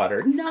tummy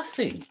water?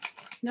 Nothing.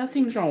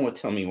 Nothing's wrong with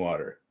tummy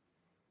water.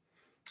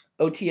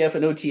 OTF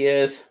and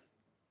OTS.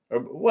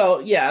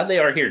 Well, yeah, they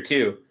are here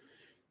too.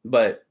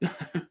 But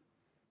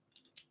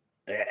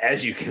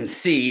as you can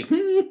see,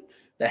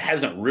 that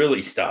hasn't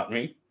really stopped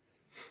me.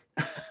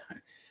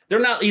 They're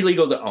not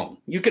illegal to own.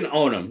 You can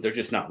own them. They're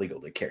just not legal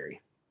to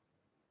carry.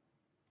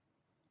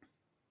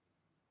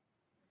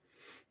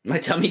 My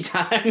tummy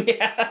time.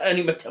 Yeah, I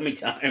need my tummy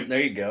time.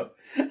 There you go.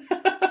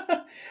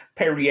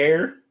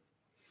 Perrier.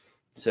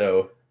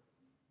 So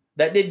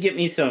that did get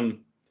me some.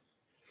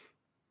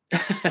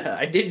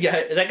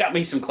 That got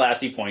me some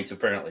classy points,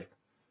 apparently.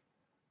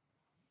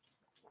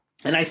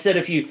 And I said,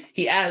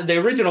 the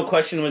original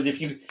question was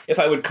if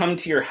I would come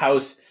to your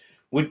house,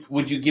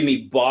 would you give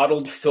me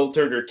bottled,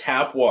 filtered, or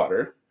tap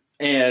water?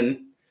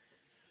 And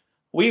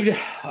we've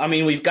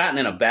gotten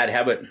in a bad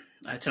habit.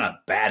 It's not a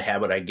bad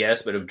habit, I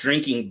guess, but of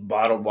drinking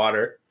bottled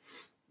water,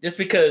 just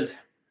because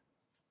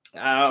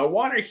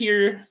water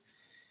here,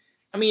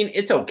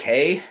 it's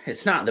okay.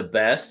 It's not the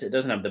best. It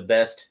doesn't have the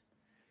best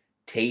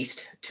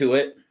taste to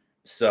it.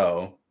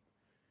 So,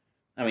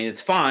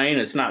 it's fine.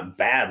 It's not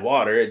bad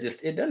water. It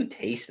doesn't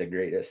taste the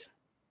greatest.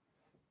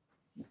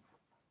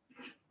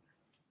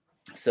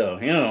 So,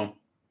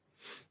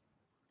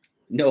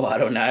 no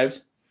auto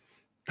knives.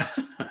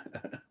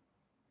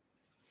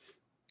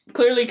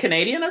 Clearly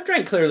Canadian. I've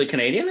drank Clearly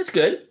Canadian. It's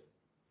good.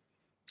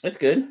 It's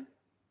good.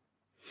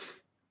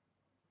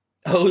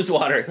 Hose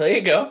water. There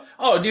you go.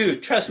 Oh,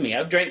 dude, trust me.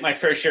 I've drank my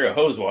fair share of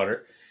hose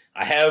water.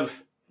 I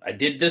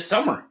did this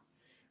summer.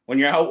 When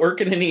you're out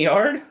working in the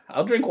yard,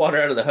 I'll drink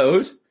water out of the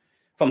hose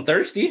if I'm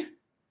thirsty.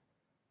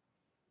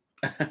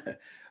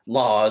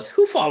 Laws.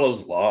 Who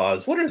follows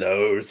laws? What are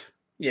those?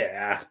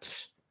 Yeah.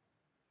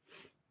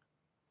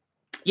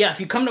 Yeah, if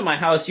you come to my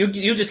house, you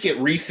just get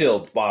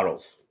refilled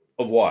bottles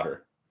of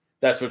water.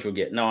 That's what you'll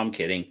get. No, I'm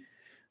kidding.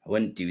 I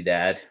wouldn't do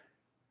that.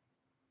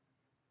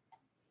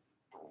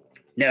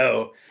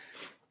 No.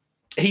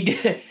 He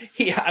did.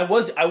 I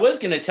was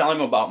going to tell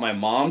him about my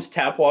mom's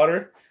tap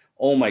water.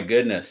 Oh my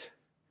goodness.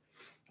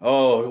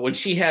 Oh, when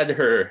she had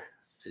to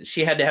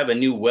have a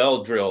new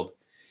well drilled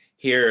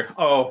here.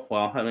 Oh,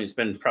 well, it's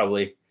been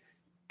probably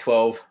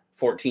 12,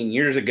 14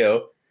 years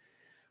ago.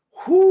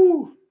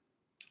 Whoo.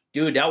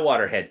 Dude, that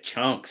water had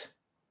chunks.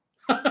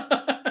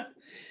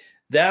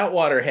 That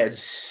water had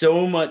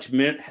so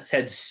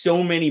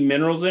many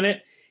minerals in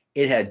it.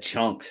 It had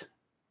chunks.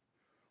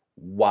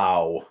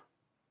 Wow.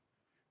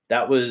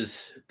 That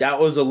was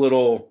a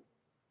little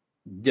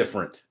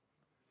different.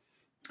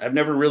 I've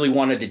never really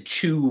wanted to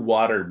chew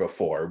water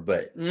before,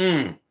 but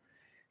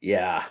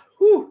yeah.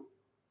 Whew.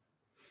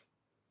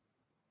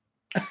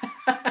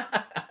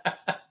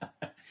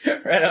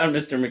 Right on,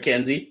 Mr.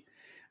 McKenzie.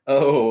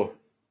 Oh.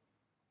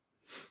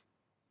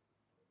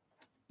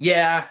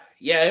 Yeah,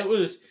 it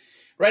was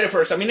right at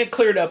first. It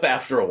cleared up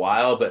after a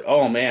while, but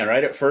oh man,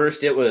 right at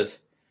first it was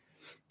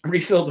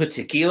refilled with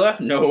tequila.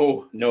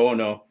 No.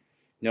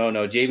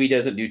 JB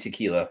doesn't do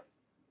tequila.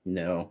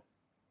 No.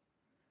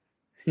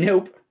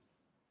 Nope.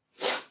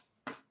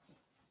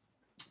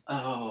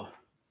 Oh.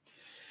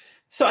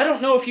 So I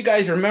don't know if you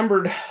guys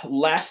remembered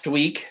last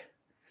week.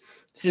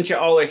 Since you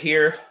all are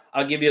here,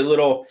 I'll give you a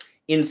little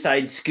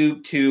inside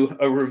scoop to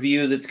a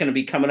review that's going to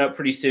be coming up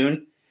pretty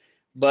soon.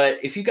 But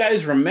if you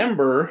guys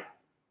remember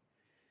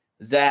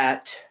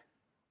that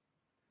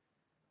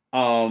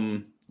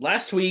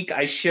last week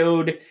I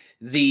showed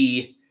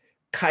the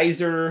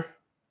Kaiser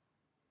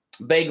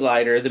bag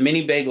lighter, the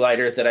mini bag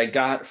lighter that I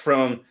got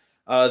from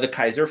the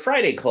Kaiser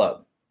Friday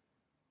Club.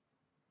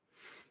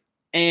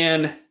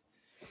 And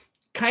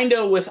kind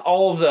of with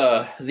all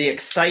the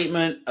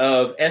excitement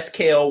of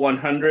SKL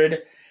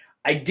 100,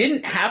 I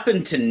didn't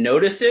happen to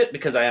notice it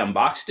because I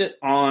unboxed it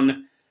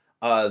on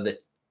the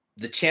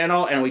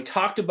channel and we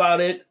talked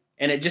about it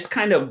and it just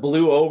kind of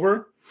blew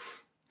over.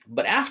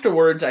 But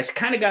afterwards, I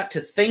kind of got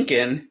to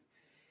thinking,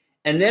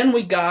 and then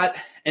we got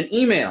an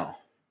email.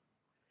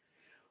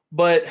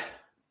 But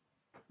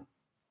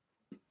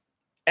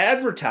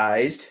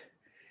advertised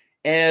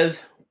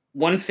as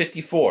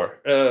 154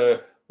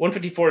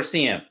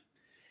 cm.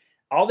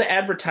 All the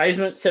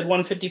advertisements said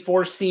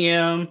 154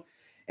 cm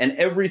and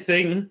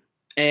everything.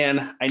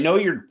 And I know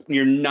you're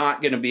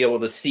not going to be able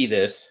to see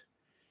this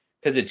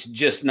because it's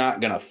just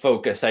not going to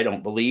focus, I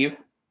don't believe.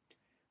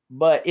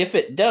 But if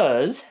it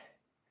does,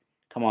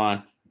 come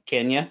on,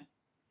 can you?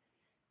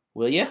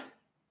 Will you?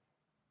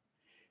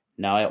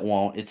 No, it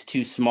won't. It's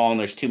too small and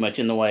there's too much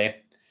in the way.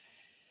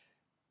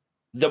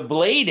 The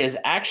blade is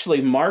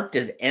actually marked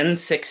as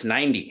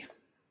N690.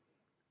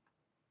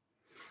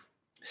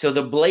 So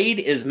the blade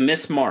is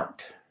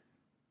mismarked.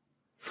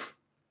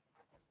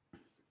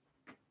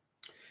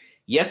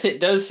 Yes, it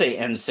does say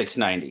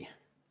N690.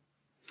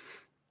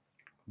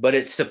 But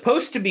it's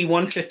supposed to be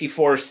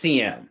 154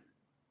 cm.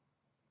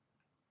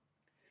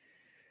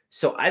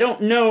 So I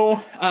don't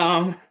know.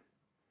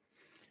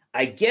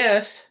 I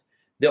guess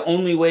the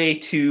only way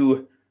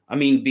to,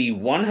 be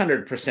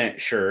 100%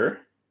 sure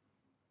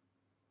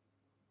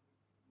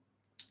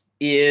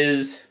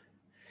is,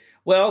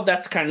 well,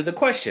 that's kind of the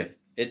question.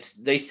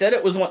 They said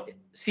it was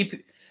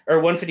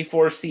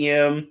 154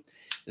 cm.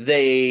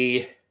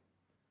 They,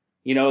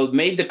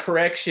 made the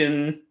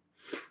correction.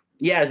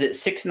 Yeah, is it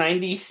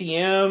 690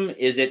 cm?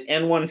 Is it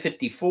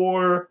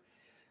N154?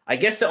 I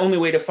guess the only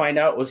way to find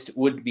out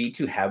would be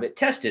to have it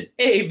tested.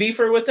 Hey,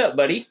 Beefer, what's up,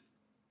 buddy?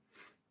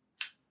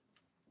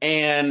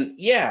 And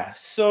yeah,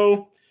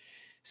 so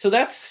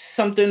that's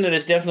something that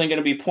is definitely going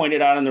to be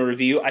pointed out in the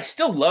review. I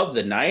still love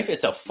the knife.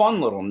 It's a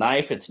fun little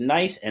knife. It's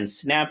nice and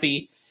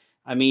snappy.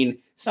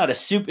 It's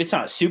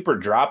not super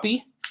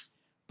droppy,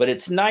 but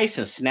it's nice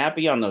and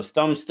snappy on those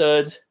thumb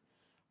studs.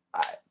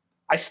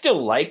 I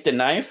still like the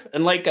knife.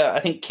 And like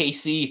I think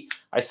KC,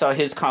 I saw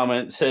his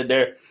comment said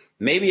there,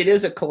 maybe it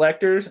is a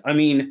collector's. I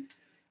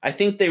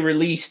think they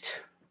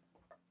released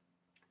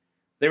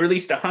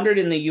 100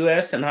 in the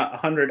US and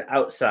 100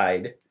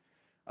 outside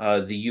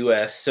the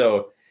US.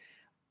 So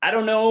I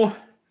don't know.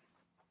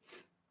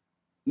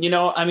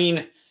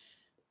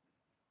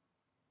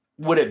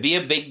 Would it be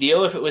a big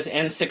deal if it was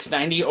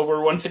N690 over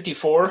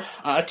 154?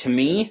 To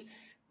me,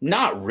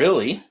 not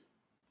really.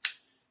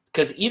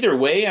 Because either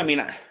way,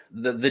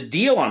 the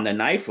deal on the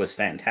knife was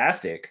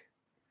fantastic.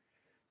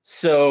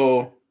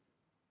 So,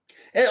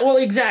 well,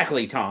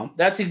 exactly, Tom.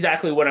 That's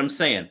exactly what I'm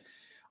saying.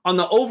 On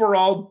the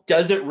overall,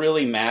 does it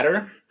really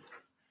matter?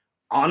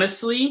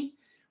 Honestly,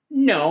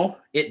 no,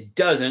 it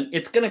doesn't.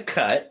 It's going to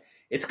cut.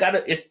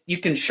 You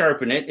can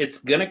sharpen it. It's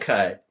going to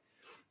cut.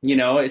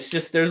 It's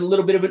just there's a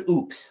little bit of an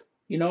oops.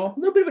 A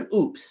little bit of an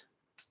oops.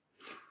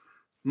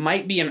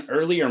 Might be an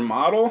earlier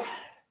model.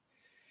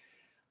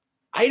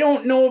 I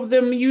don't know of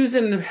them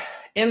using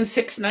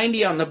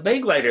N690 on the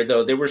Bakeliter,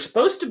 though. They were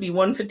supposed to be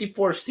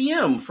 154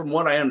 cm from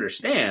what I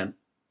understand.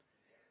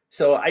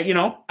 So, I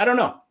don't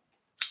know.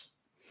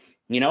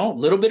 A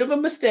little bit of a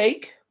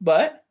mistake,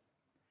 but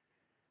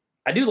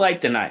I do like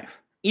the knife.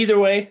 Either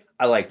way,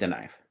 I like the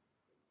knife.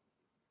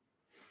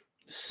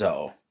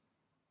 So,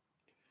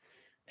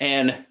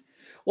 and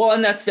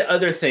that's the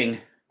other thing.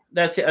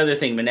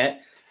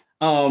 Manette.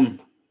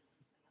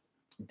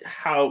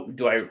 How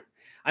do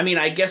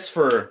I guess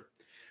for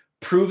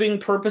proving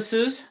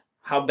purposes,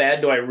 how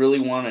bad do I really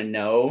want to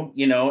know?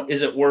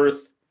 Is it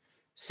worth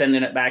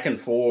sending it back and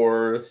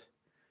forth?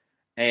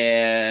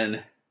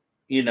 And,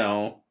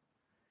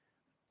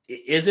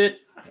 is it?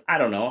 I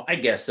don't know. I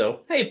guess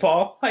so. Hey,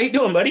 Paul. How you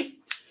doing, buddy?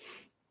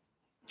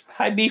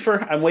 Hi,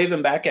 Beefer. I'm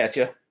waving back at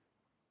you.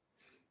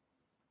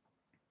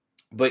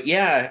 But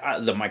yeah,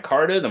 the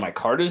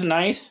micarta's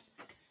nice.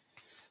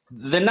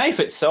 The knife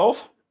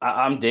itself,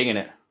 I'm digging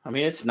it.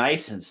 It's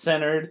nice and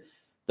centered.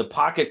 The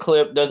pocket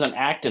clip doesn't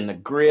act in the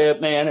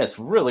grip, man. It's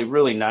really,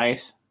 really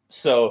nice.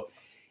 So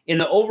in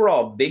the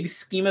overall big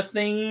scheme of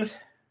things,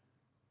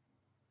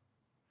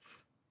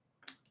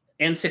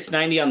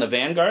 N690 on the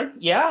Vanguard,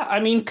 yeah,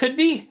 could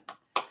be.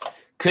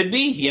 Could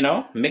be,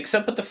 mix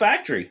up at the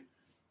factory.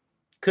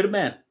 Could have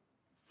been.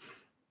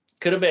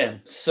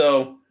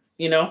 So,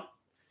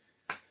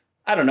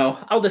 I don't know.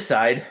 I'll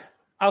decide.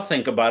 I'll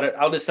think about it.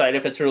 I'll decide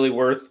if it's really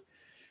worth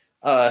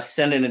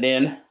sending it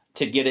in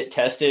to get it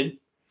tested.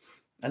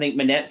 I think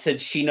Manette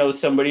said she knows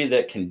somebody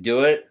that can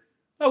do it.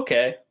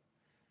 Okay.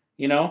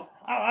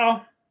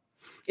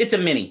 It's a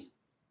mini.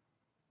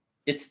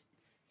 It's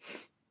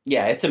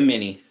a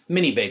mini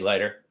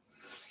Bakeliter.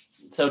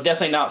 So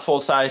definitely not full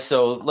size.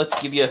 So I'll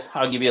give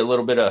you a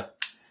little bit of,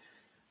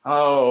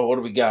 what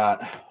do we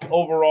got?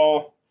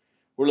 Overall,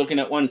 we're looking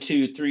at 1,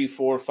 2, 3,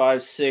 4,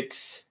 5,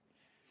 6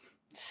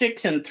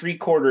 and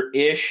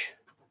 3/4-ish.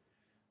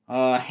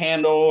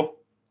 Handle,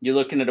 you're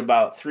looking at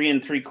about 3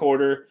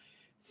 3/4,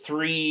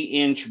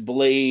 3-inch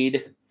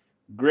blade.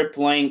 Grip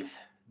length,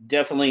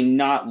 definitely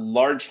not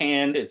large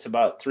hand. It's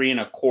about 3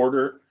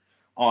 1/4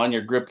 on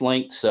your grip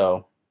length.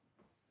 So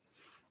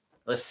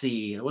let's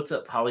see. What's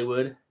up,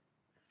 Hollywood?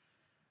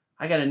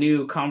 I got a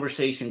new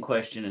conversation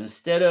question.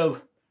 Instead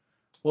of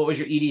what was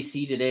your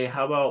EDC today,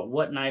 how about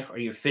what knife are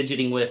you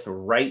fidgeting with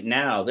right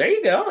now? There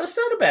you go. That's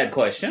not a bad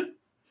question.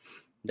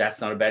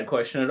 That's not a bad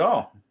question at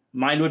all.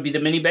 Mine would be the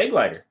mini bag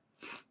glider.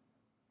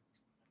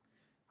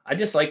 I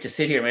just like to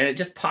sit here, man. It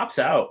just pops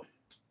out.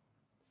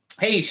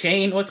 Hey,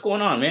 Shane, what's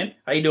going on, man?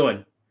 How you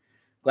doing?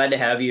 Glad to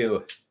have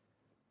you.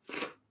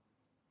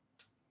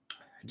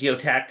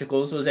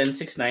 Geotacticals was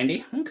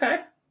N690. Okay.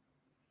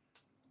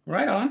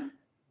 Right on.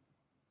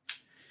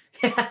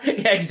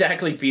 Yeah,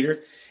 exactly, Peter.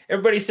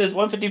 Everybody says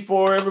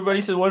 154.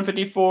 Everybody says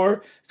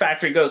 154.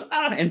 Factory goes,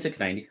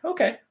 N690.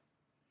 Okay.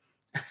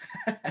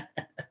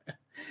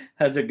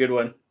 That's a good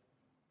one.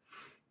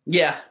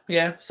 Yeah.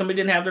 Somebody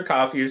didn't have their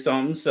coffee or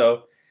something.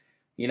 So,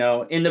 you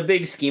know, in the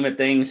big scheme of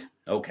things,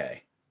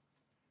 okay.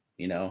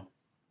 You know.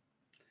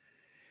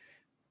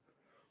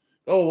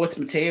 Oh, what's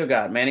Mateo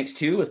got? Manix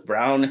 2 with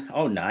brown.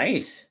 Oh,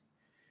 nice.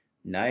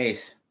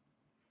 Nice.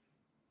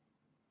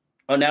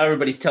 Oh, now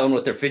everybody's telling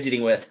what they're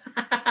fidgeting with.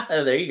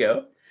 There you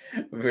go.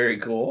 Very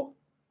cool.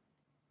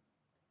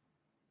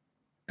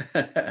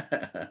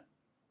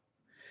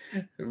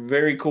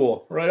 Very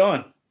cool. Right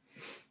on.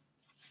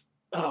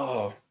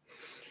 Oh.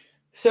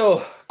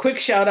 So, quick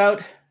shout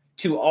out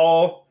to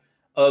all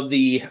of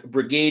the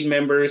brigade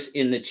members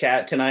in the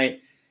chat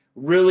tonight.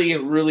 Really,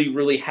 really,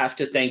 really have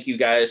to thank you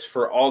guys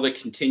for all the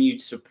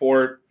continued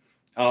support.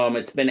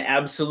 It's been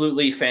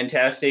absolutely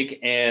fantastic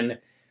and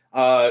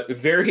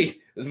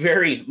very,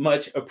 very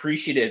much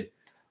appreciated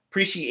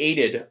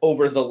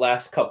over the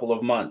last couple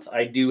of months.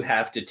 I do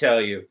have to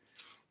tell you.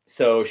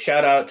 So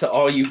shout out to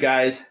all you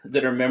guys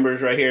that are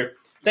members right here.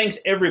 Thanks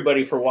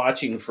everybody for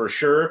watching for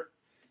sure.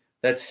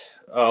 But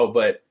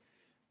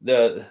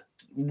the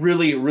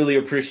really, really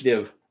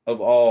appreciative of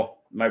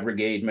all my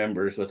brigade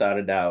members without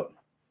a doubt.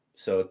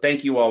 So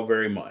thank you all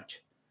very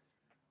much.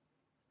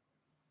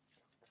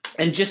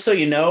 And just so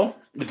you know,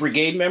 the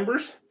brigade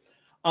members,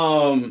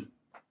 I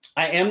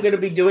am going to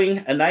be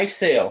doing a knife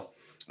sale.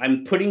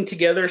 I'm putting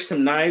together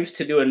some knives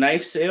to do a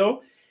knife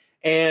sale,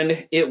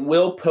 and it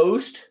will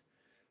post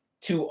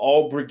to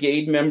all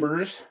brigade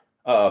members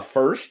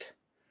first.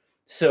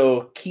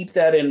 So keep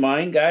that in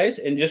mind, guys.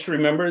 And just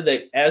remember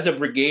that as a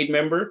brigade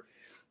member,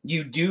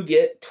 you do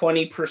get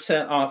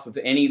 20% off of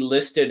any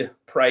listed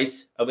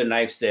price of a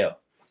knife sale.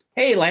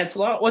 Hey,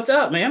 Lancelot, what's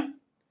up, man?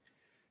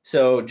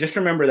 So just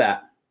remember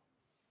that.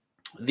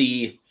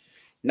 The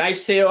knife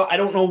sale, I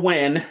don't know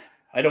when.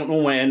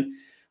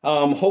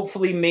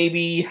 Hopefully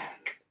maybe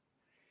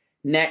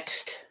in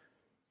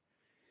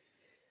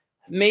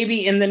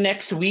the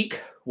next week.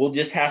 We'll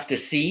just have to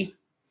see.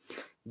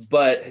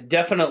 But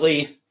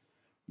definitely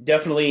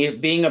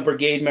being a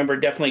brigade member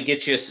definitely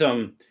gets you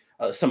some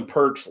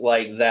perks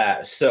like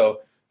that.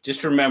 So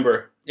just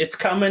remember, it's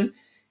coming.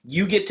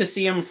 You get to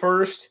see them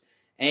first,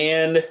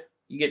 and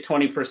you get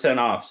 20%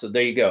 off. So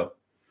there you go.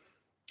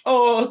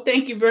 Oh,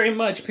 thank you very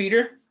much,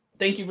 Peter.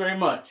 Thank you very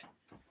much.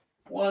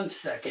 1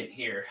 second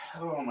here.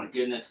 Oh, my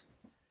goodness.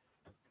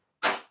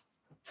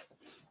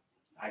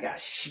 I got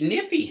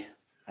sniffy.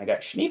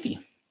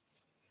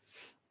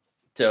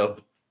 So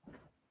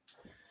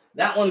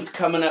that one's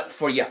coming up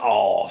for you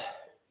all.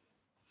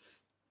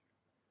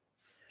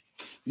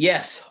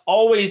 Yes,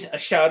 always a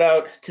shout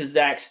out to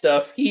Zach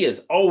Stuff. He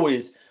is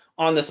always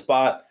on the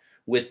spot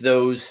with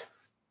those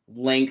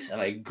links, and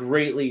I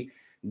greatly,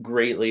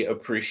 greatly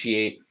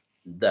appreciate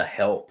the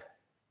help.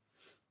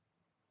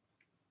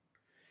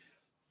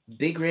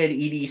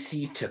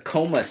 BigRedEDC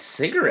Tacoma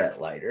cigarette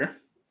lighter.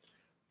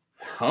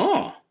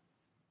 Huh.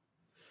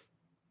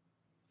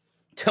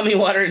 Tummy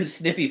water and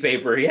sniffy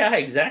paper. Yeah,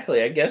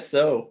 exactly. I guess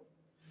so.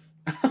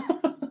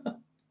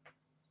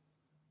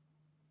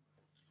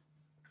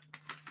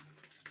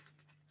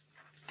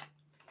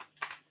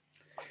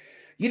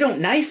 You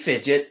don't knife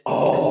fidget?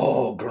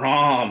 Oh,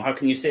 Grom. How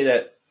can you say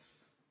that?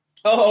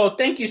 Oh,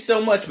 thank you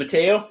so much,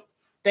 Mateo.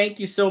 Thank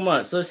you so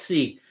much. Let's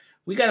see.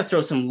 We got to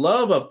throw some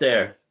love up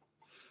there.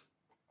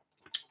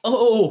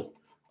 Oh,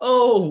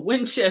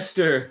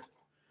 Winchester.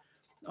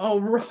 Oh,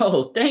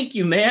 bro. Thank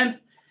you, man.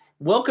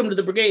 Welcome to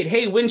the brigade.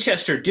 Hey,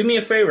 Winchester, do me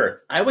a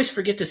favor. I always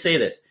forget to say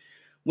this.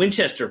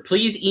 Winchester,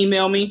 please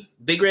email me,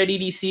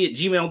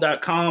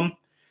 bigrededc@gmail.com,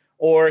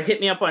 or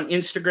hit me up on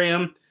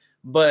Instagram.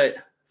 But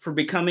for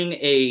becoming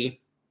a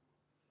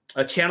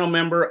channel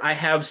member, I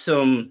have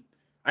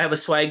a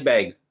swag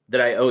bag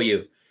that I owe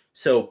you.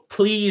 So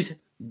please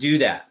do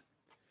that.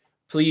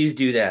 Please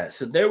do that.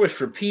 So there was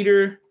for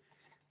Peter.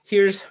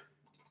 Here's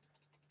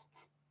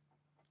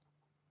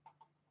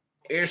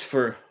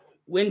for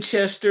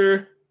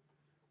Winchester.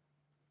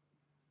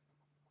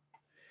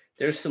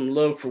 There's some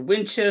love for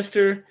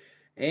Winchester.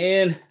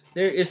 And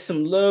there is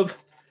some love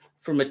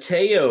for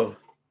Mateo.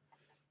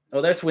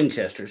 Oh, that's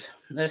Winchester's.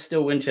 That's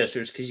still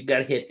Winchester's because you got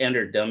to hit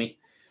enter, dummy.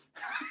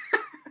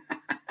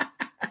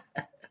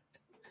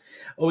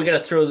 Oh, we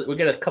got to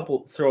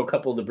throw a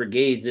couple of the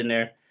brigades in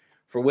there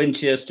for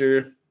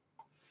Winchester.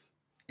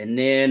 And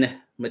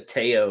then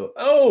Mateo.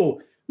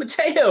 Oh,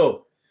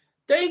 Mateo.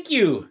 Thank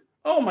you.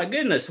 Oh my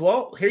goodness.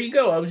 Well, here you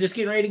go. I was just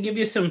getting ready to give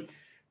you some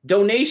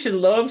donation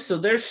love. So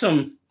there's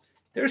some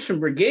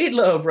brigade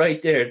love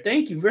right there.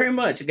 Thank you very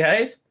much,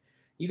 guys.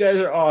 You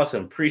guys are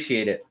awesome.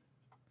 Appreciate it.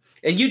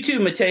 And you too,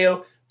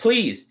 Mateo.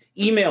 Please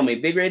email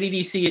me,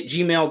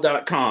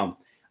 BigRedEDC@gmail.com.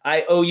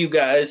 I owe you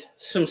guys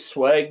some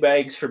swag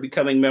bags for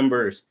becoming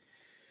members.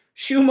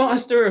 Shoe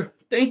Monster,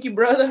 thank you,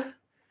 brother.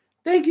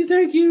 Thank you,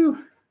 thank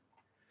you.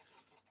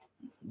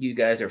 You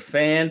guys are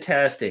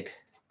fantastic.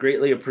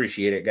 Greatly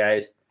appreciate it,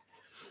 guys.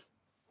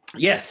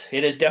 Yes,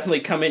 it has definitely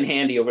come in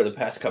handy over the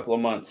past couple of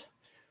months,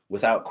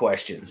 without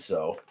question.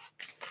 So,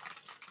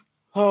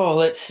 oh,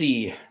 let's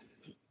see.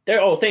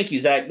 There. Oh, thank you,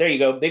 Zach. There you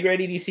go.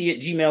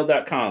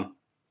 BigRedEDC@gmail.com.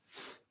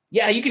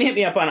 Yeah, you can hit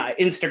me up on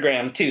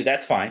Instagram too.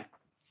 That's fine.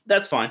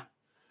 That's fine.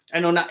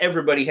 I know not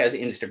everybody has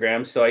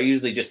Instagram, so I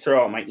usually just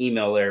throw out my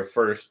email there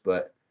first,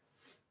 but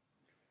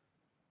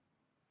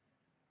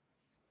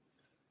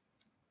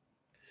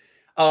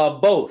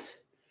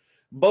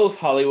both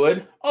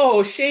Hollywood.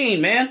 Oh,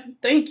 Shane, man,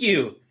 thank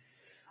you.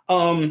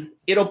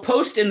 It'll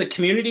post in the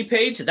community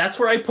page. That's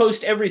where I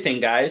post everything,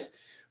 guys,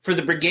 for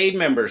the brigade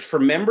members, for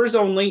members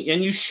only,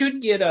 and you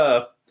should get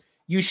a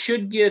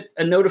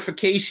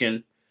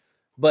notification,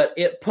 but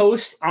it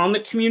posts on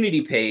the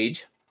community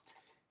page.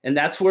 And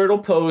that's where it'll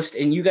post,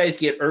 and you guys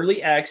get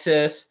early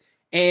access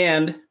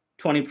and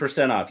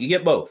 20% off. You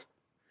get both.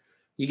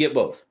 You get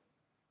both.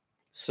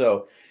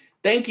 So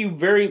thank you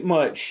very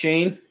much,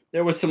 Shane.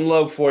 There was some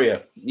love for you.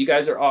 You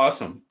guys are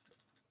awesome.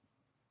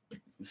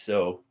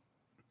 So,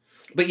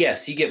 but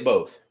yes, you get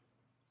both.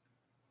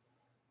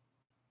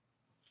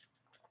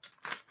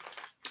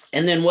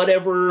 And then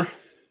whatever.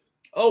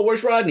 Oh,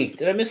 where's Rodney?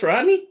 Did I miss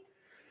Rodney?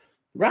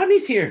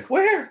 Rodney's here.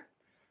 Where?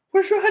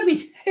 Where's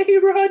Rodney? Hey,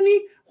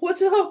 Rodney.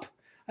 What's up?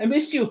 I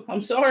missed you.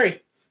 I'm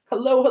sorry.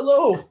 Hello,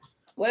 hello.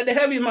 Glad to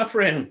have you, my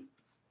friend.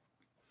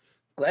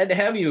 Glad to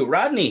have you.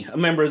 Rodney, a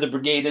member of the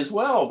brigade as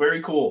well.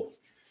 Very cool.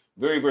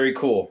 Very, very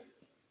cool.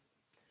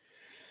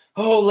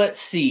 Oh, let's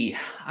see.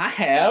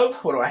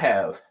 What do I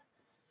have?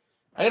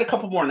 I got a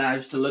couple more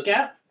knives to look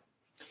at.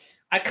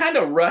 I kind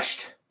of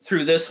rushed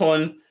through this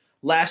one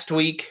last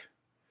week,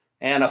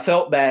 and I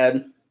felt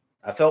bad.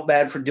 I felt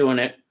bad for doing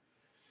it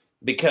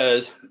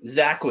because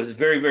Zach was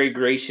very, very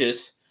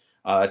gracious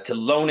to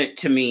loan it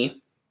to me.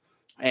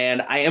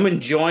 And I am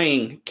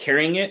enjoying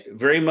carrying it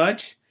very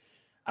much.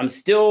 I'm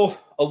still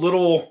a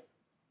little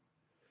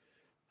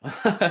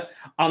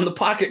on the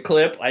pocket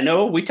clip. I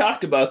know we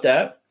talked about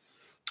that.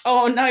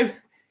 Oh,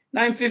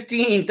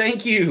 915.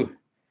 Thank you.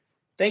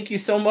 Thank you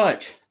so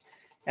much.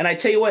 And I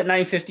tell you what,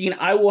 915,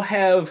 I will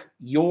have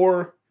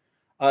your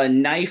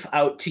knife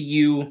out to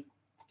you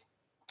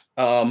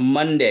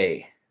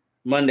Monday.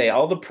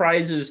 All the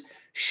prizes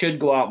should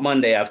go out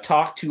Monday. I've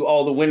talked to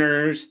all the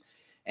winners,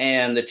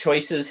 and the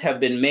choices have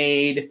been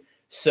made.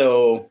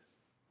 So,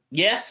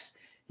 yes,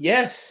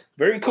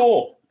 very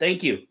cool.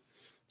 Thank you.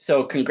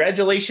 So,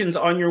 congratulations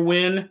on your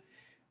win.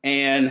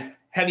 And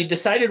have you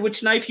decided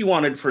which knife you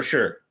wanted for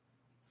sure?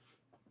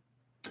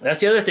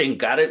 That's the other thing. You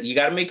got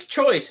to make a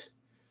choice.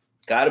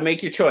 Got to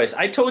make your choice.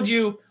 I told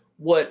you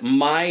what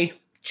my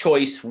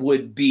choice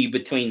would be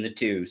between the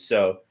two.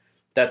 So,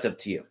 that's up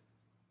to you.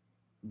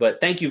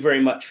 But thank you very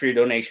much for your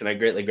donation. I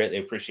greatly, greatly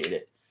appreciate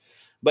it.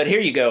 But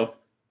here you go.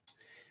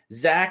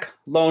 Zach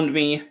loaned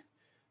me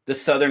the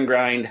Southern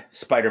Grind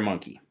Spider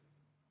Monkey.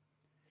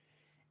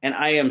 And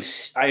I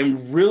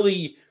am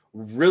really,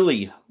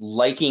 really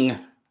liking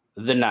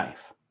the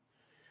knife.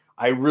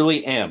 I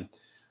really am.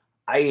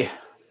 I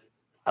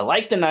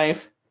like the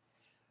knife,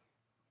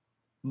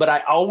 but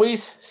I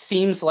always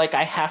seems like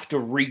I have to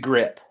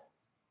regrip.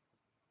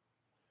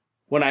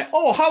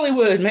 Oh,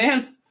 Hollywood,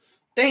 man.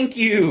 Thank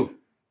you.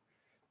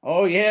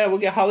 Oh yeah, we'll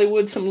get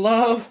Hollywood some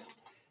love.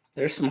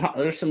 There's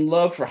some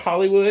love for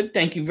Hollywood.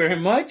 Thank you very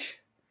much.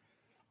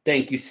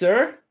 Thank you,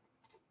 sir.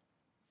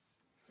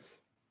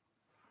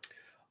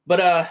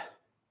 But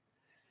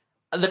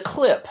the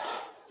clip.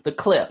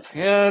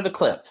 Yeah, the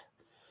clip.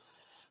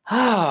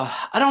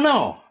 I don't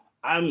know.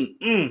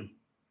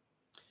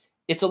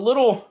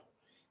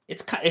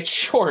 It's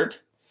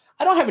short.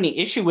 I don't have any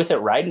issue with it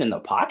riding in the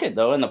pocket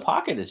though. In the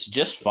pocket, it's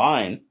just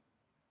fine.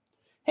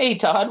 Hey,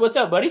 Todd, what's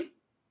up, buddy?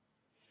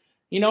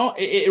 You know,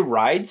 it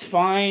rides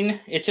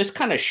fine. It's just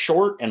kind of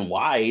short and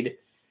wide.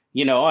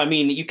 You know, I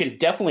mean, you can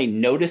definitely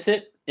notice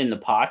it in the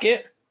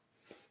pocket.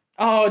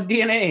 Oh,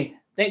 DNA.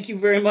 Thank you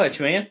very much,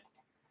 man.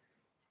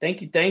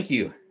 Thank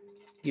you.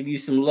 Give you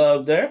some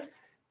love there.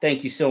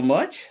 Thank you so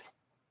much.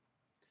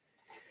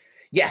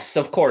 Yes,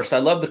 of course. I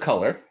love the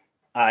color.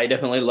 I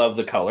definitely love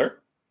the color.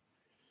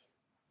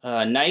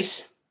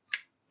 Nice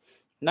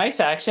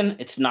action.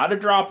 It's not a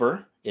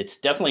dropper. It's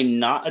definitely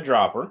not a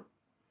dropper.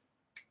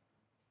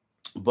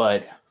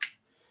 But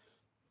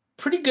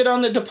pretty good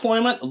on the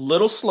deployment. A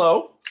little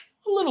slow,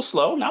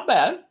 not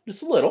bad,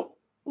 just a little.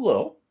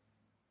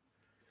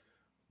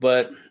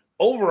 But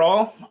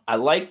overall, I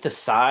like the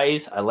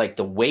size, I like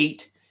the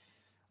weight,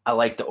 I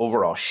like the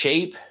overall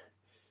shape.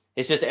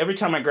 It's just every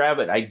time I grab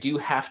it, I do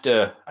have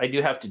to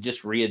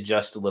just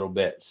readjust a little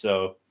bit.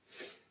 So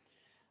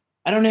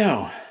I don't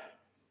know.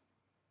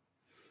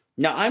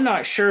 Now, I'm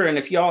not sure, and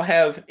if y'all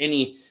have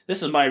any,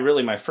 this is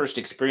really my first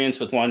experience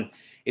with one.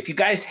 If you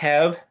guys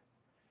have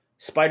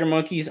spider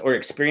monkeys or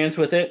experience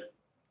with it,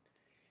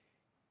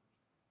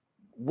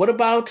 what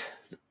about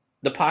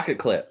the pocket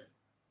clip?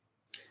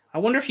 I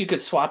wonder if you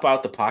could swap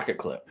out the pocket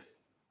clip.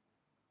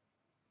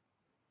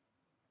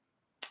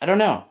 I don't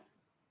know.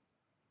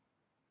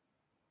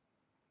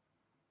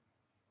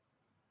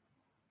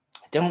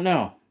 I don't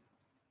know.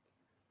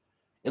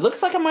 It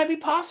looks like it might be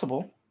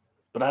possible,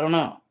 but I don't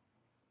know.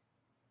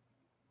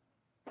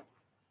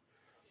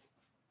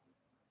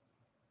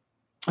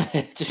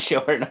 To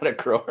show her, not a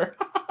grower.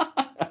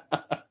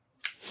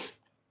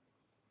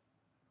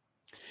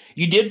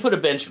 You did put a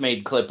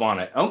Benchmade clip on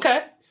it.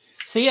 Okay.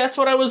 See, that's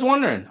what I was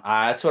wondering.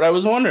 That's what I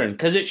was wondering,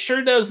 because it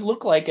sure does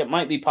look like it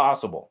might be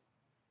possible.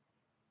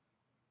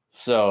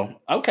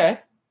 So, okay.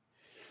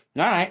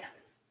 All right.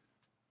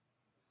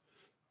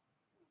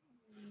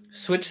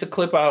 Switch the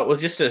clip out with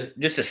just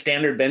a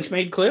standard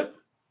Benchmade clip.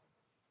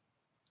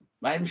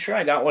 I'm sure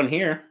I got one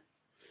here.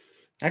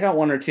 I got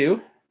one or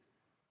two.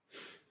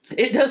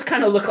 It does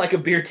kind of look like a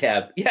beer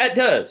tab. Yeah, it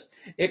does.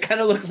 It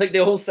kind of looks like the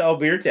old style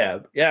beer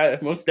tab. Yeah,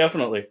 most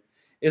definitely.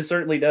 It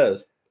certainly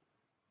does.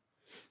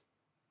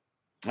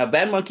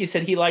 Bad Monkey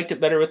said he liked it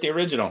better with the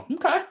original.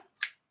 Okay.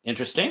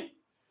 Interesting.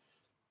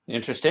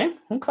 Interesting.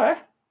 Okay.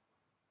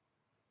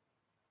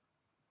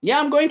 Yeah,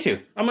 I'm going to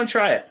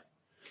try it.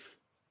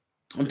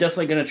 I'm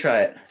definitely going to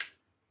try it.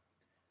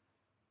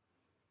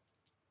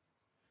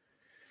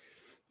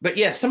 But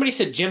yeah, somebody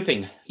said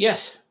jimping.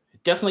 Yes,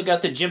 definitely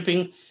got the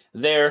jimping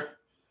there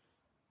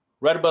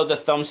right above the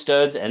thumb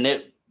studs, and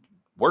it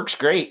works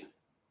great.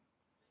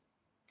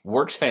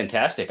 Works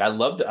fantastic. I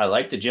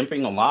like the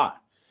jimping a lot.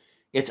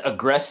 It's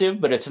aggressive,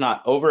 but it's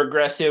not over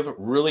aggressive.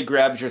 Really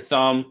grabs your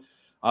thumb,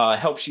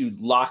 helps you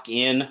lock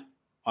in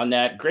on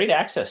that. Great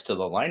access to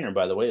the liner,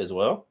 by the way, as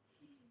well.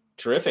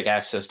 Terrific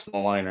access to the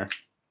liner.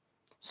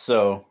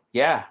 So,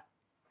 yeah.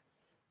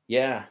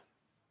 Yeah.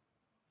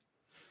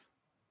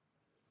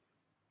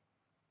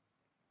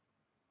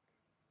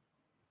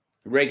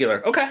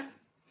 Regular. Okay. All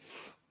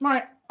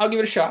right. I'll give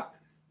it a shot.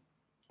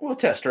 We'll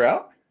test her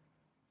out.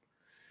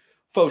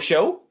 Faux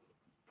show.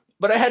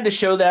 But I had to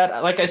show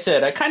that. Like I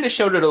said, I kind of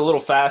showed it a little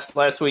fast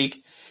last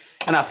week,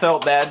 and I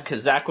felt bad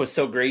because Zach was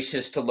so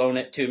gracious to loan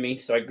it to me.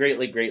 So I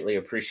greatly, greatly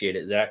appreciate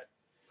it, Zach.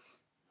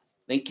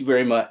 Thank you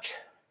very much.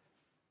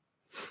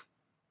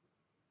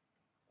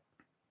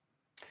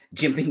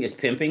 Jimping is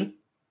pimping.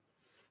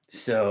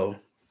 So,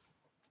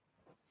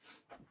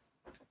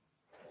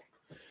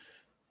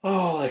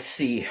 let's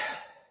see.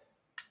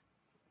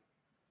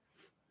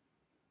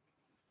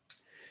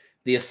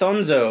 The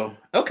Asunzo.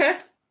 Okay.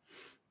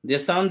 The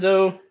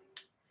Asunzo.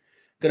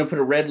 Going to put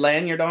a red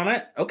lanyard on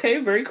it. Okay,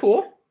 very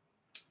cool.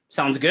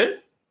 Sounds good.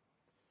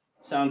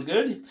 Sounds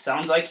good.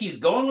 Sounds like he's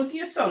going with the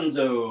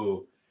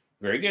Asunzo.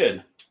 Very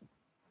good.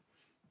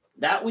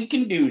 That we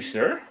can do,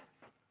 sir.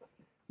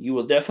 You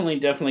will definitely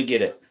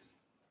get it.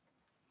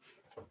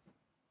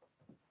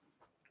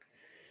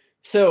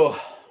 So,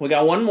 we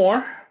got one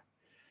more.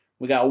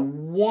 We got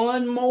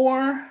one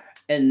more,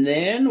 and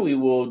then we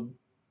will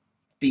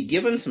be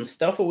giving some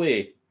stuff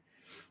away.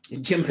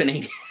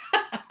 Jimping.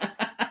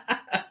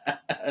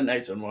 A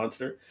nice one,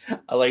 Monster.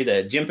 I like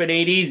that. Jimping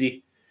ain't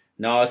easy.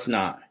 No, it's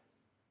not.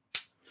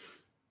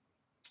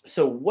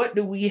 So what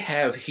do we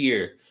have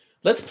here?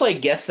 Let's play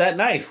Guess That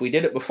Knife. We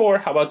did it before.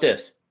 How about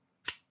this?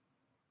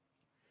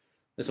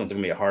 This one's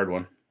going to be a hard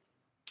one.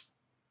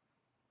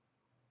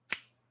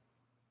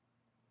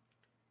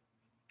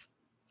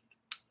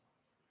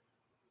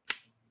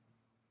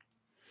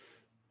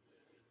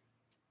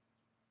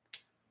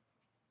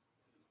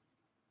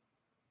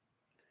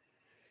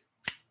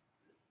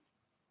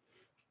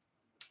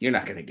 You're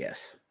not going to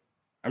guess.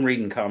 I'm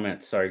reading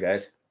comments. Sorry,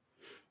 guys.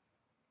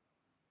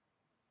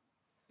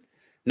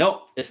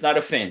 Nope, it's not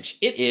a Finch.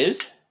 It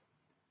is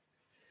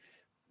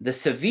the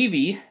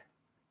Civivi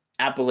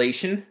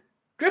Appalachian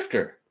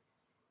Drifter.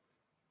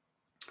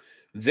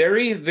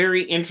 Very,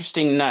 very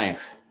interesting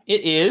knife.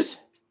 It is.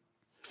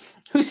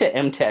 Who said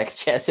M-Tech?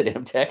 Chad said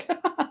M-Tech.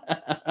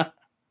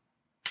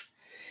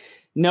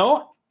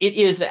 No, it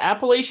is the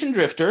Appalachian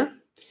Drifter.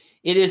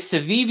 It is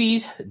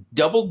Civivi's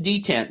double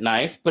detent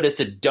knife, but it's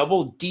a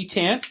double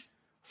detent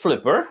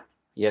flipper.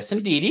 Yes,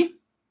 indeedy.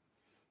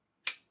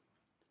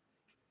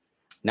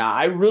 Now,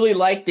 I really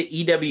like the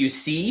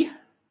EWC.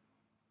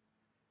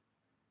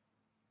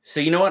 So,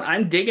 you know what?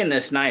 I'm digging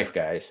this knife,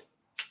 guys.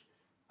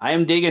 I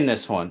am digging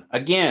this one.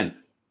 Again,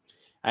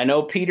 I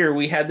know, Peter,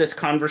 we had this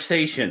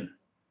conversation.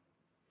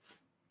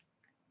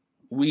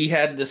 We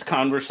had this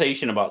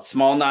conversation about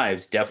small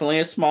knives. Definitely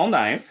a small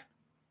knife.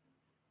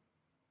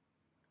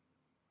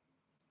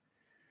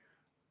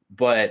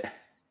 But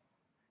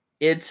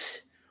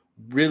it's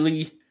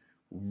really,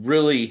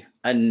 really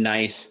a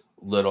nice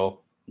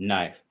little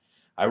knife.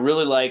 I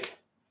really like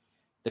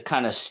the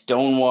kind of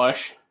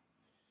stonewash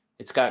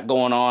it's got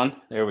going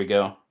on. There we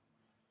go.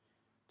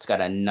 It's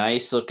got a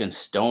nice looking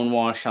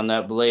stonewash on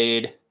that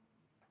blade.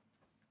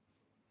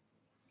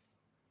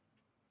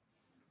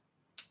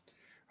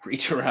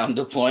 reach around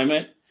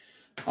deployment.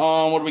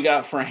 What do we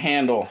got for a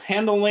handle?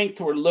 Handle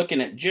length, we're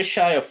looking at just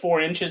shy of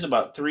 4 inches,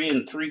 about 3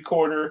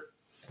 3/4.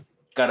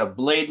 Got a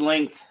blade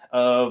length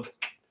of,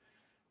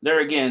 there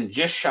again,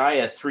 just shy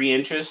of 3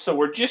 inches. So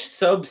we're just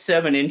sub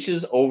 7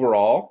 inches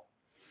overall.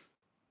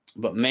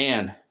 But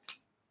man,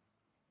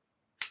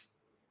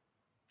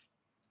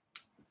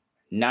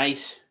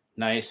 nice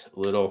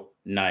little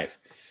knife.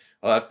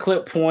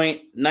 Clip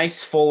point,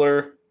 nice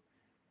fuller.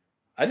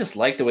 I just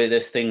like the way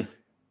this thing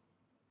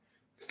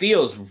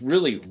feels.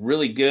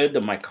 Really good.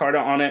 The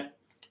micarta on it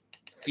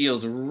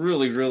feels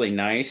really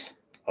nice.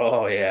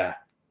 Oh yeah,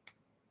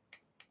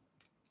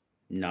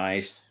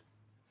 nice.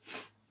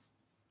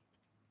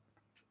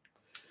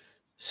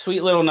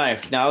 Sweet little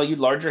knife. Now you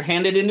larger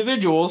handed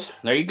individuals,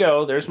 there you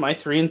go. There's my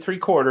 3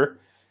 3/4.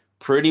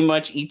 Pretty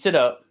much eats it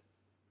up.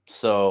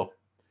 So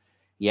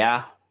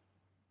yeah.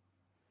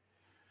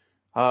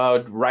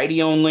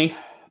 Righty only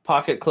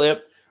pocket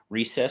clip.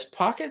 Recessed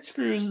pocket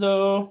screws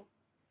though.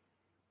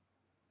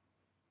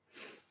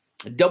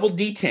 Double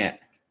detent.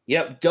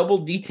 Yep,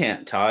 double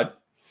detent, Todd.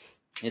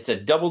 It's a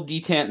double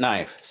detent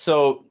knife.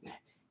 So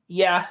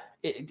yeah,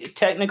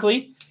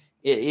 technically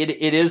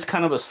it is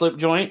kind of a slip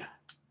joint.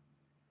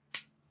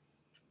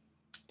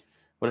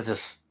 What is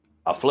this?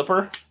 A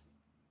flipper?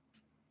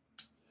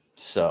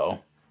 So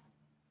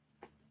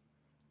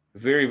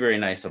very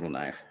nice little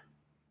knife.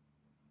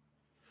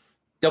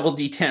 Double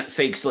detent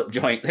fake slip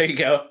joint. There you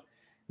go.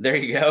 There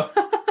you go.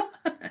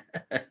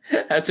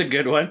 That's a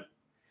good one.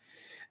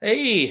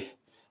 Hey.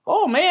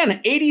 Oh man,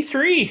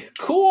 83.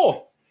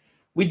 Cool.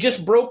 We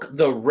just broke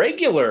the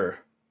regular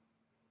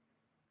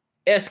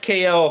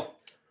SKL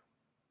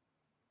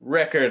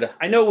record.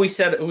 I know we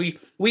said we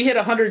hit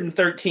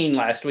 113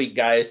 last week,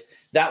 guys.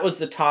 That was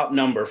the top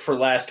number for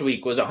last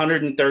week, was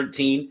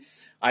 113.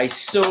 I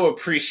so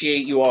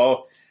appreciate you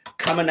all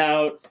coming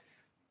out.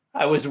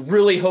 I was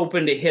really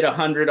hoping to hit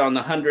 100 on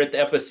the 100th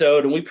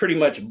episode, and we pretty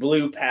much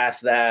blew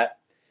past that.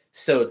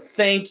 So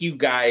thank you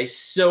guys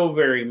so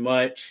very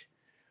much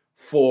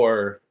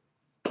for,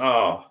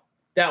 oh,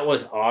 that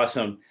was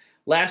awesome.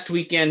 Last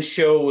weekend's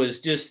show was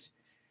just,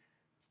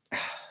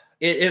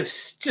 it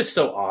was just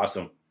so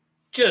awesome.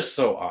 Just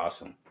so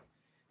awesome.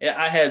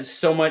 I had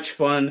so much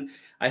fun.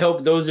 I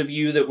hope those of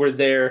you that were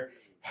there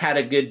had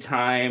a good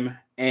time.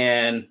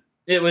 And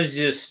it was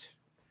just,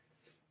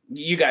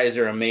 you guys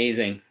are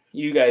amazing.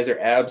 You guys are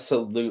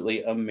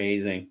absolutely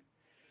amazing.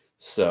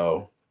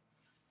 So,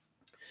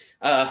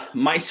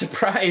 my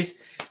surprise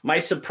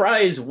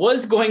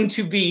was going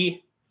to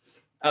be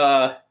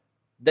the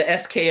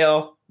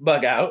SKL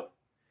bug out.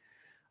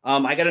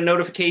 I got a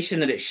notification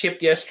that it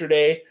shipped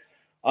yesterday.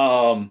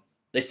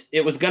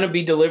 It was going to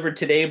be delivered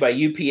today by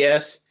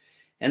UPS.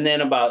 And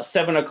then about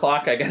 7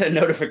 o'clock, I got a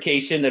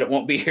notification that it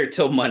won't be here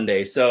till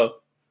Monday.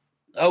 So,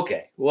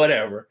 okay,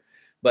 whatever.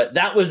 But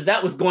that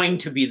was going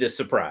to be the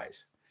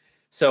surprise.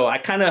 So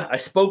I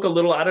spoke a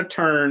little out of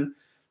turn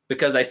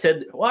because I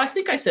said, well, I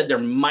think I said there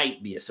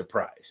might be a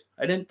surprise.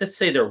 I didn't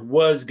say there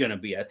was going to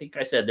be. I think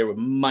I said there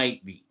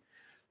might be.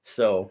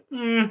 So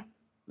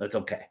that's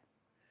okay.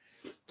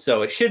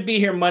 So it should be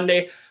here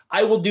Monday.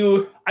 I will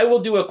do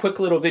a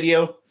quick little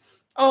video.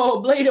 Oh,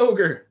 Blade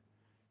Ogre,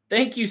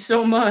 thank you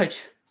so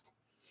much.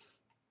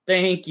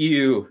 Thank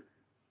you.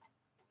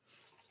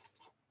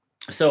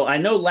 So I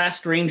know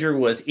Last Ranger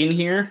was in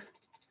here.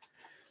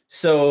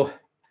 So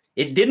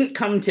it didn't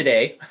come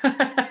today.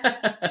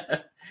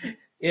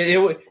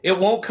 It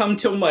won't come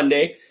till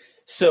Monday.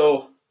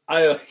 So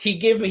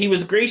he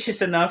was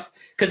gracious enough,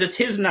 because it's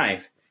his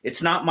knife.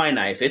 It's not my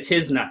knife. It's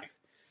his knife.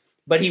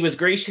 But he was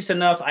gracious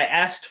enough. I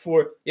asked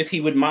for if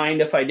he would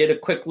mind if I did a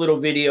quick little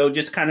video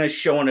just kind of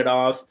showing it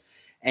off.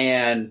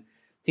 And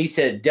he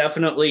said,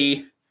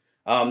 definitely.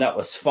 That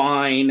was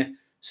fine.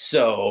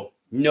 So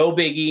no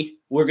biggie.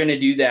 We're going to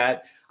do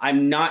that.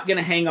 I'm not going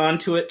to hang on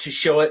to it to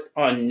show it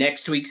on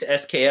next week's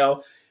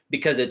SKL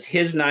because it's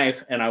his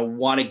knife and I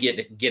want to get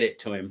it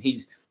to him.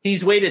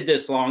 He's waited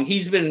this long.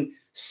 He's been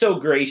so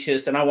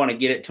gracious and I want to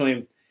get it to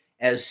him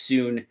as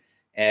soon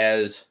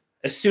as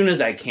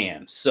I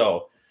can.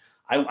 So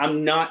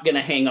I'm not going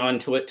to hang on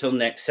to it till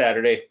next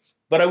Saturday,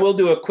 but I will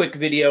do a quick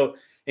video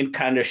and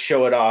kind of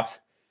show it off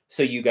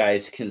so you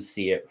guys can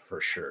see it for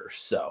sure.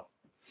 So,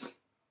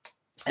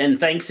 and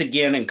thanks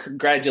again and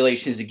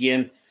congratulations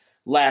again,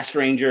 Last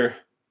Ranger,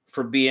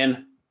 for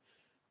being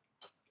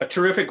a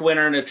terrific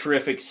winner and a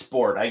terrific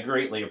sport. I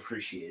greatly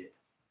appreciate it.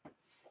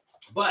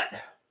 But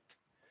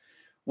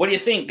what do you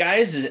think,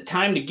 guys? Is it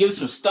time to give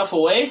some stuff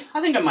away?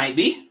 I think it might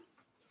be.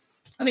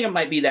 I think it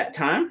might be that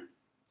time.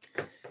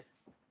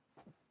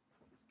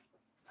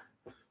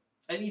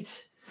 I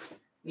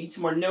need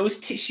some more nose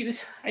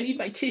tissues. I need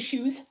my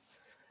tissues.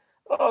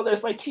 Oh,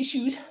 there's my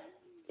tissues.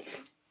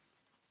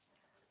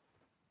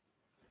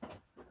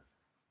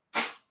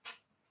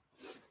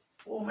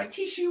 Oh, my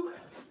tissue.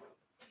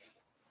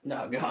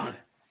 Doggone.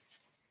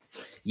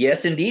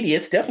 Yes, indeed.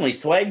 It's definitely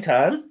swag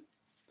time.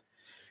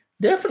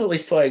 Definitely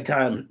swag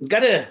time.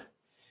 Got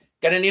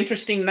an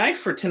interesting knife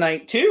for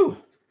tonight, too.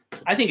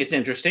 I think it's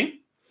interesting.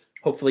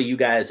 Hopefully you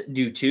guys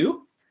do,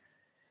 too.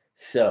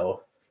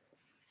 So,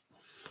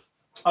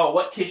 oh,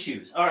 what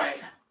tissues? All right.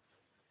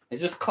 Is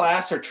this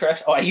class or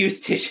trash? Oh, I use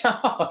tissue.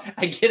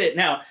 I get it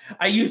now.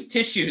 I use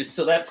tissues,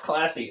 so that's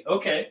classy.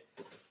 Okay.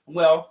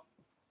 Well,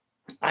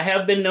 I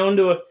have been known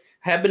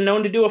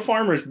to do a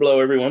farmer's blow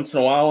every once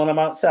in a while when I'm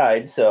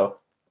outside. So,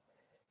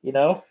 you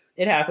know,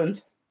 it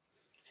happens.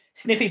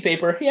 Sniffy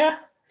paper. Yeah,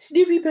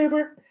 sniffy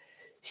paper.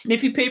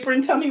 Sniffy paper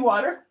and tummy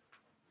water.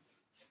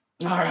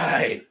 All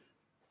right.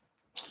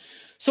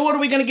 So what are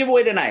we going to give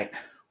away tonight?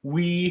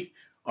 We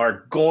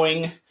are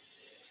going,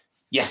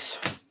 yes,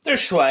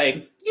 there's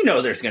swag. You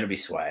know there's going to be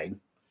swag.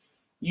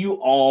 You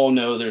all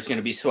know there's going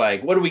to be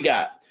swag. What do we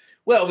got?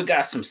 Well, we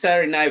got some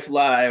Saturday Night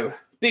Live,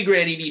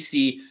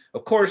 BigRedEDC.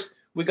 Of course,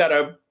 we got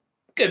our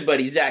good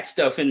buddy Zach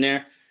stuff in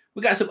there.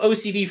 We got some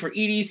OCD for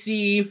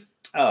EDC,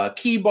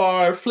 Key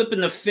Bar, Flipping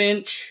the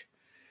Finch.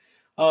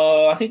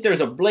 I think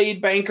there's a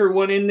Blade Banker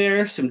one in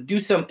there. Some Do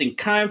Something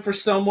Kind for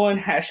Someone.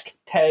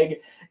 Hashtag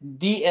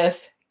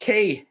DSKFS.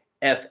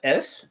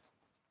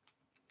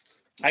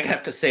 I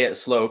have to say it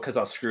slow because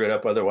I'll screw it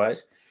up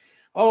otherwise.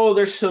 Oh,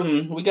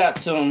 we got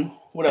some,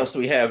 what else do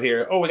we have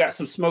here? Oh, we got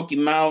some Smoky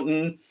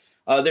Mountain.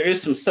 There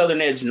is some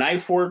Southern Edge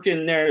knife work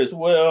in there as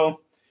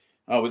well.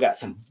 We got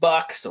some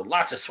Buck, so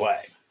lots of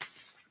swag.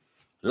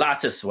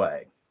 Lots of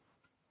swag.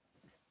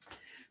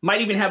 Might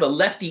even have a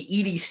Lefty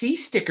EDC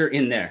sticker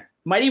in there.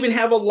 Might even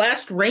have a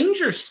Last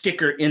Ranger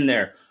sticker in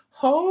there.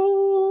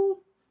 Oh,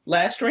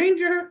 Last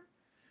Ranger.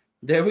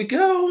 There we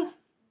go.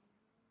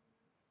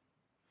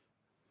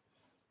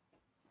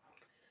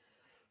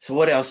 So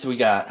what else do we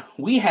got?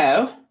 We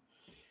have,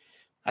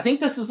 I think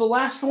this is the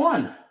last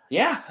one.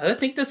 Yeah, I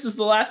think this is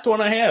the last one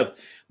I have.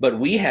 But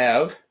we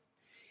have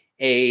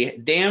a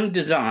damn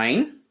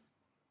design,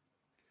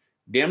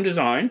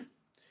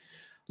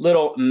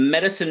 little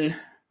medicine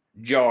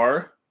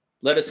jar,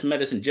 lettuce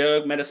medicine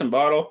jug, medicine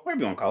bottle,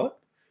 whatever you want to call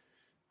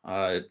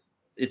it.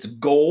 It's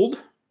gold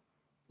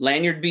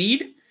lanyard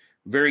bead.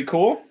 Very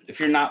cool. If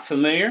you're not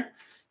familiar,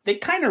 they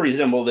kind of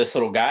resemble this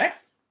little guy.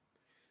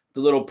 The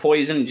little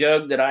poison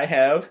jug that I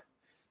have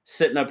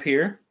sitting up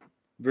here.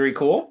 Very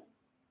cool.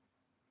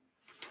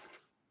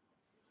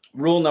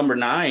 Rule number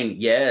 9.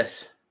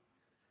 Yes.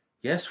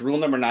 Yes, rule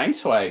number 9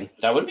 swag.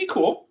 That would be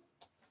cool.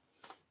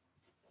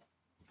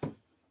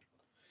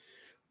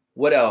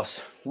 What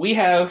else? We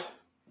have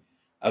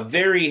a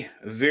very,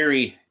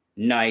 very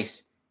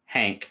nice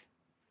hank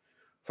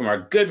from our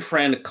good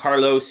friend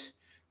Carlos.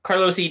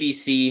 Carlos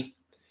EDC.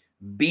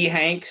 B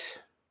Hanks.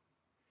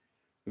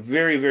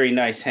 Very, very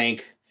nice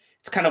hank.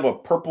 It's kind of a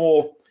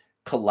purple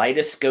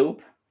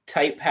kaleidoscope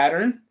type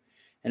pattern.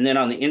 And then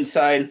on the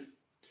inside,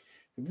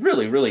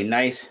 really, really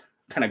nice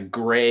kind of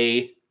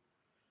gray.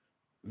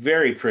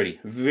 Very pretty.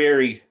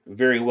 Very,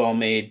 very well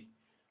made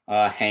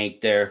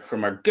hank there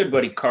from our good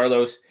buddy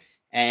Carlos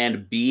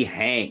and B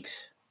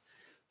Hanks.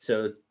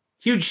 So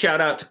huge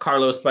shout out to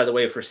Carlos, by the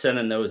way, for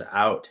sending those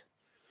out.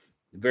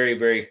 Very,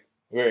 very,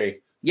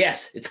 very.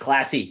 Yes, it's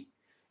classy.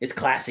 It's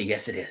classy.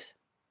 Yes, it is.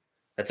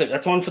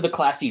 That's one for the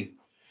classy.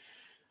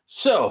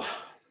 So,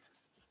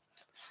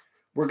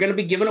 we're going to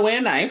be giving away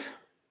a knife.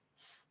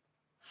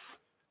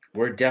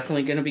 We're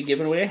definitely going to be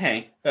giving away a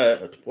hank.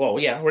 Well,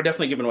 yeah, we're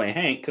definitely giving away a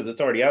hank because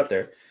it's already out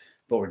there.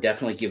 But we're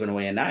definitely giving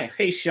away a knife.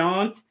 Hey,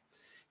 Sean.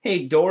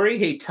 Hey, Dory.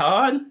 Hey,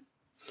 Todd.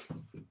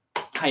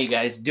 How you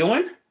guys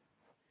doing?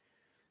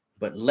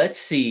 But let's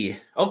see.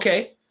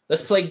 Okay,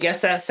 let's play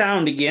Guess That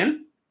Sound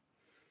again.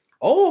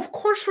 Oh, of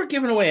course we're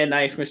giving away a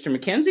knife, Mr.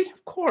 McKenzie.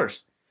 Of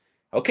course.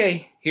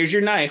 Okay, here's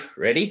your knife.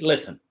 Ready?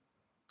 Listen.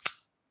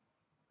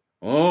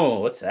 Oh,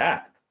 what's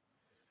that?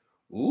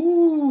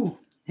 Ooh.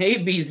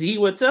 Hey, BZ,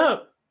 what's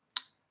up?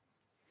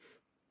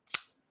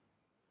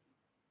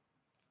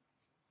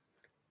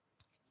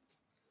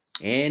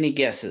 Any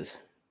guesses?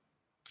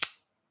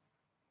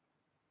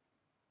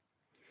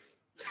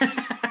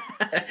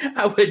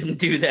 I wouldn't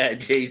do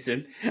that,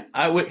 Jason.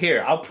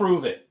 Here, I'll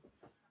prove it.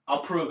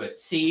 I'll prove it.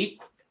 See?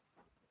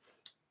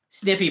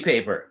 Sniffy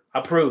paper.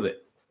 I'll prove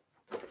it.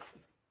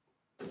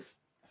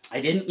 I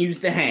didn't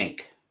use the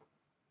hank.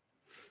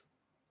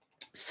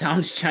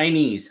 Sounds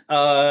Chinese.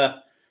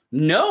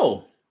 No,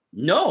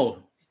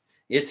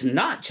 it's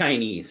not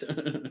Chinese.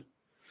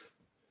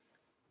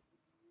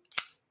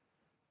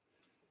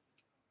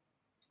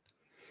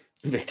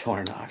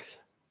 Victorinox.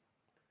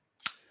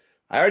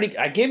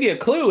 I gave you a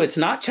clue. It's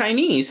not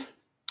Chinese.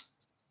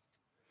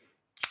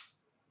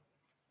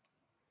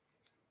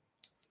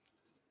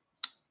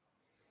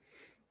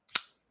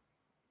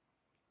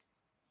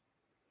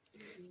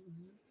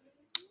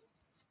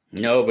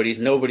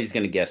 Nobody's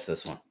gonna guess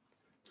this one.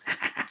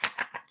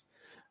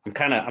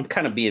 I'm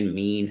kind of being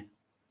mean.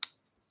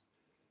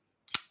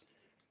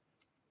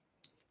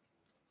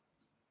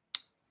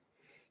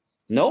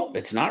 Nope,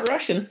 it's not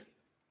Russian.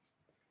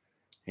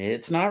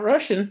 It's not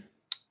Russian.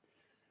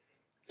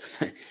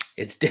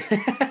 It's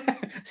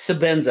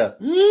Sabenza.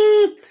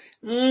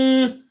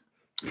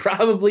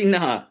 Probably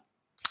not.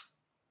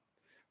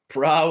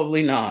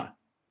 Probably not.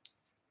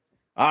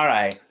 All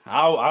right,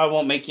 I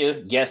won't make you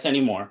guess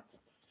anymore.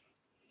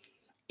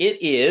 It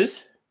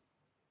is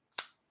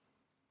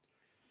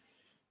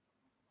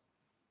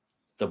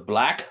The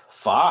Black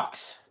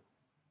Fox.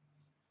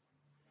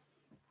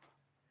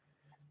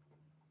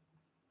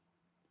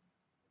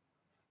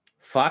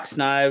 Fox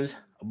Knives,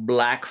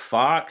 Black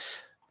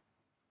Fox.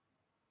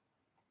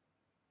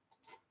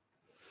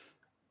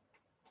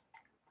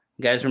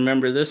 You guys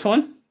remember this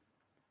one?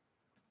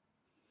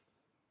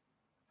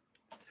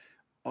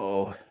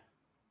 Oh.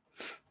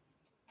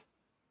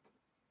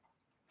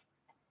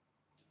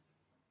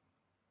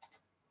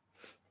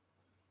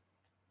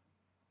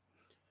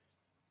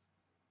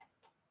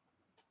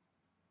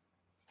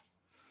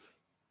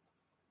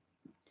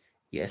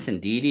 Yes,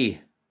 indeedy.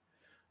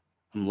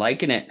 I'm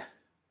liking it.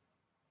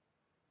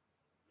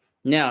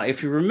 Now,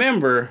 if you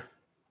remember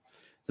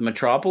the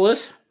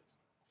Metropolis,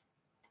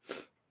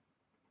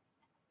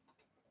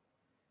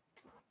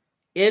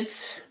 I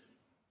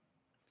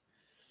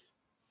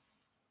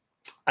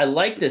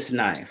like this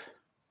knife.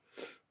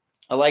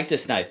 I like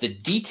this knife. The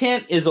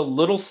detent is a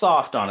little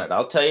soft on it.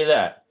 I'll tell you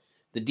that.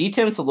 The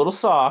detent's a little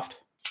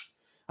soft.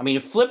 I mean,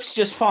 it flips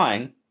just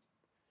fine,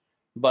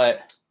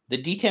 but the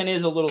detent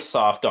is a little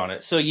soft on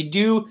it. So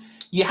you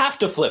have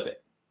to flip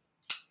it.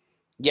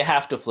 You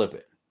have to flip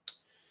it.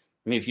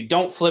 I mean, if you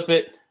don't flip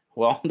it,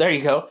 well, there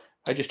you go.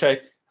 I just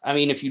tried. I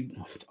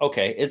mean,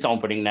 okay, it's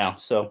opening now,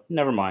 so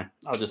never mind.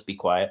 I'll just be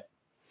quiet.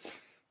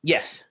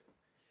 Yes.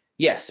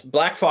 Yes,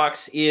 Black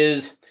Fox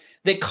is,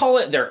 they call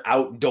it their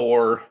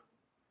outdoor,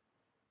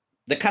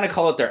 they kind of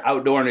call it their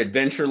outdoor and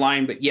adventure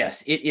line, but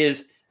yes, it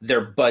is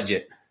their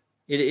budget.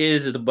 It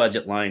is the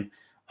budget line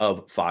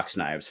of Fox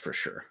knives for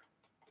sure.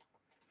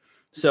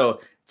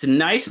 So it's a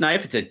nice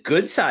knife. It's a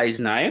good size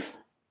knife.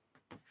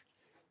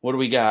 What do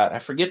we got? I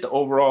forget the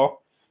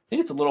overall. I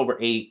think it's a little over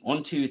 8.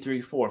 1, 2,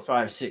 3, 4,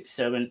 5, 6,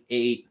 7,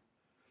 8.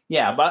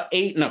 Yeah, about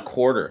 8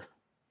 1/4.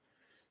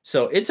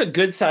 So it's a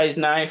good size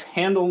knife.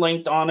 Handle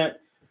length on it,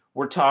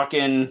 we're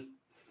talking,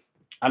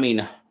 I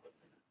mean,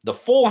 the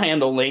full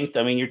handle length,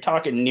 I mean, you're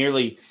talking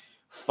nearly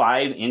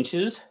 5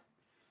 inches.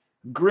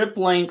 Grip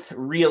length,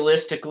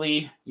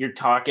 realistically, you're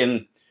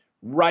talking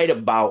right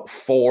about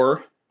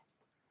 4.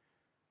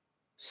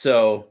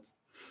 So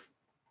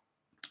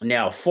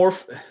now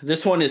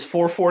this one is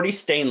 440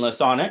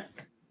 stainless on it.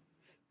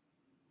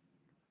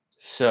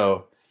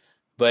 So,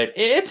 but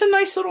it's a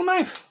nice little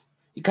knife.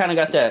 You kind of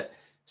got that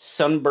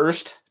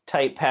sunburst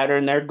type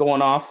pattern there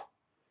going off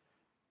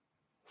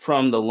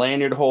from the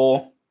lanyard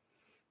hole.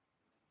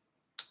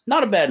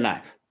 Not a bad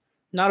knife.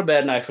 Not a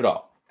bad knife at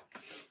all.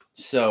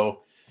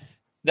 So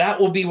that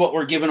will be what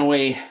we're giving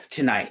away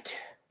tonight.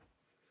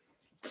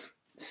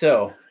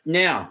 So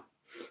now,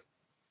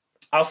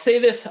 I'll say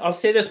this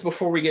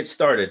before we get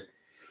started.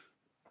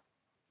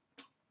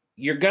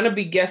 You're going to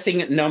be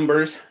guessing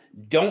numbers.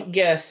 Don't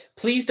guess.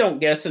 Please don't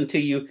guess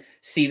until you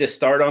see the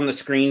start on the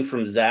screen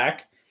from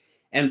Zach.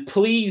 And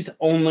please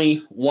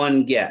only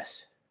one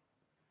guess.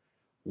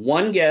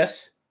 One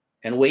guess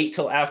and wait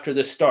till after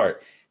the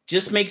start.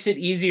 Just makes it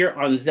easier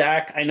on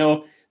Zach. I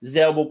know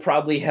Zeb will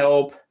probably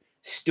help.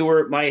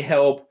 Stuart might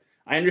help.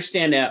 I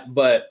understand that,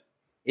 but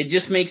it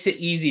just makes it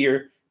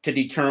easier to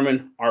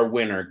determine our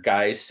winner,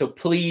 guys. So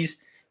please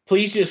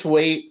just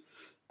wait.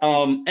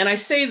 And I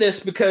say this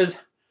because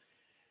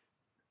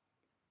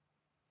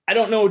I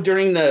don't know,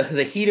 during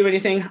the heat of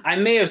anything, I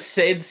may have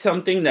said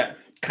something that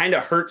kind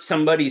of hurt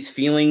somebody's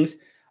feelings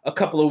a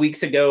couple of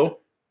weeks ago.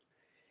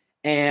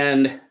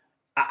 And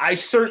I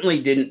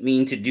certainly didn't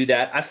mean to do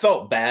that. I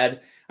felt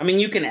bad. I mean,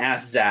 you can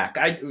ask Zach.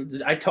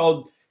 I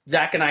told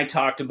Zach and I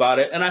talked about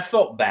it, and I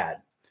felt bad.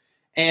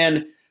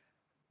 And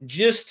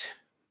just,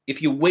 if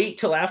you wait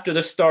till after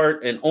the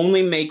start and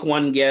only make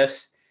one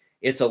guess,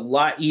 it's a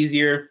lot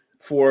easier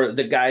for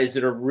the guys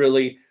that are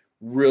really,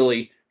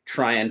 really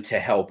trying to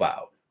help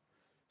out.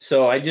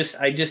 So I just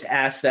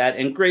ask that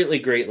and greatly,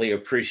 greatly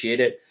appreciate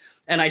it.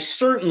 And I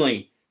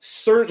certainly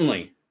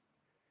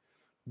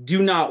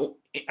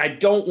I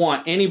don't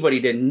want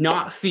anybody to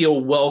not feel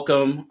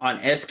welcome on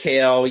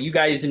SKL. You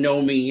guys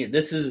know me.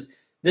 This is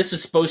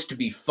supposed to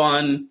be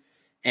fun,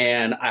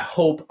 and I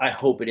hope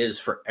it is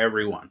for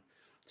everyone.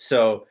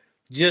 So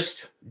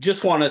just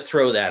want to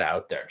throw that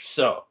out there.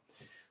 So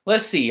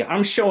let's see.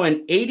 I'm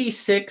showing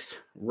 86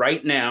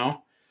 right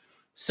now.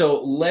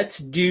 So let's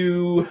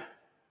do.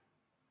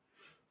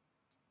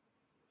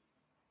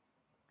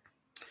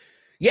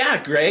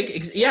 Yeah,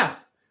 Greg. Yeah,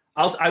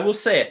 I will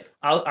say it.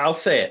 I'll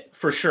say it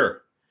for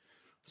sure.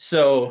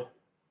 So,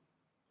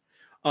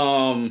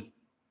 I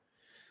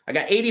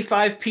got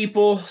 85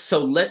 people. So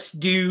let's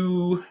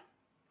do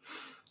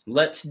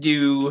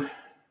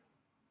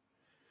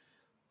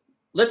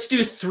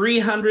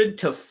 300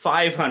 to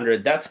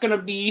 500. That's going to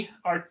be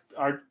our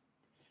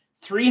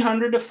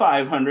 300 to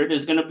 500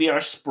 is going to be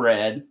our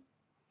spread.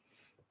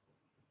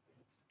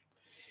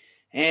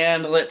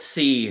 And let's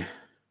see.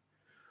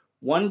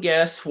 One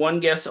guess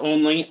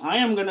only. I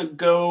am going to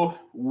go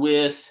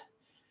with,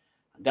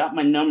 I got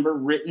my number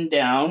written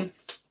down.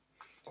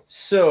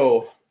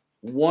 So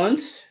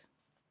once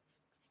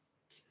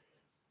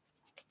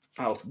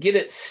I'll get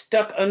it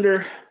stuck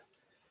under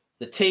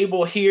the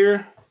table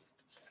here.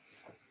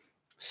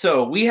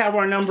 So we have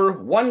our number,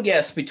 one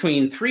guess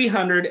between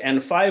 300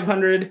 and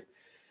 500.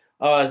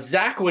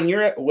 Zach,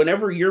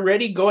 whenever you're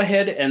ready, go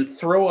ahead and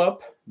throw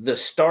up the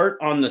start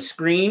on the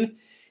screen,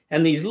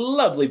 and these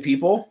lovely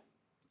people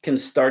can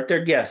start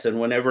their guessing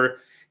whenever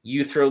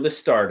you throw the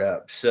start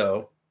up.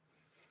 So,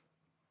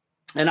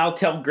 and I'll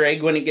tell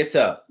Greg when it gets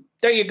up.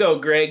 There you go,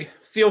 Greg.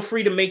 Feel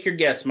free to make your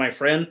guess, my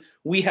friend.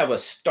 We have a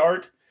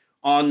start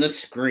on the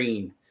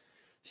screen.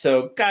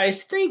 So,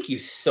 guys, thank you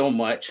so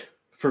much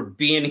for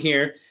being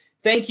here.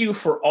 Thank you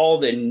for all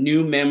the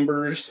new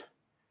members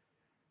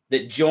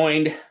that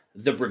joined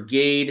the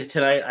brigade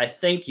tonight. I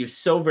thank you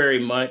so very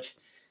much.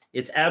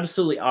 It's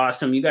absolutely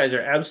awesome. You guys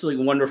are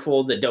absolutely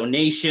wonderful. The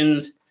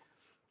donations,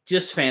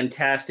 just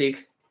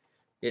fantastic.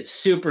 It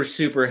super,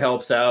 super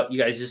helps out. You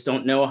guys just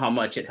don't know how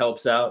much it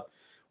helps out.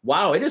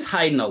 Wow, it is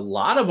hiding a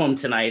lot of them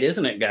tonight,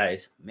 isn't it,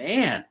 guys?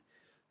 Man,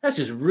 that's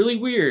just really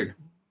weird.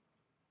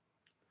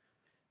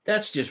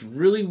 That's just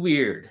really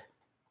weird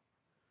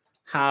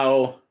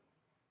how,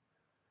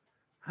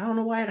 I don't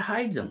know why it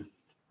hides them.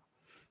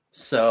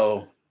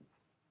 So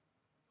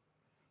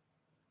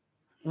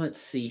let's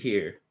see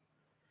here.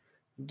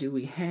 Do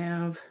we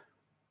have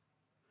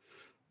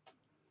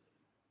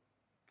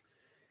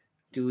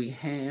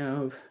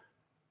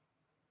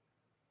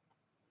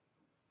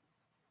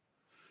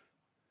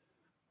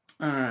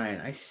all right,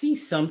 I see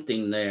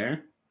something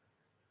there.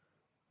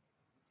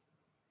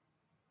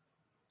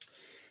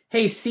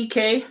 Hey, CK,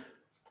 let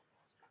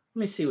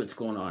me see what's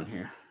going on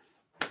here.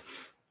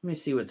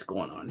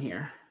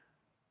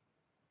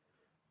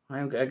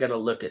 I got to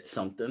look at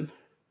something.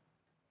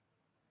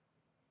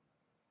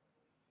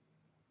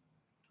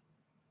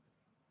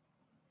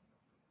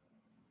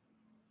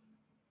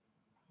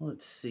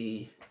 Let's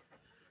see.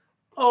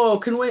 Oh,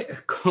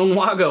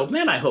 Conwago.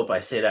 Man, I hope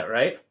I say that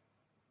right.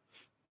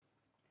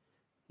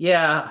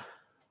 Yeah.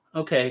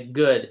 Okay,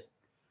 good.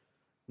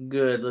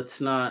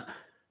 Let's not.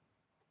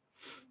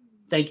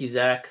 Thank you,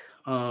 Zach.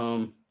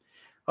 Oh,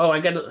 I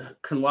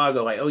got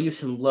Conwago. I owe you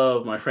some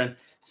love, my friend.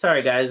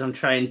 Sorry, guys. I'm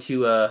trying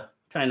to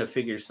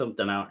figure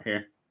something out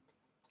here.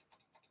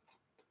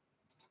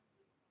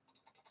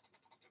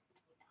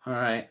 All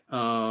right.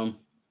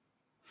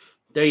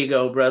 There you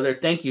go, brother.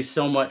 Thank you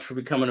so much for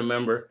becoming a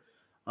member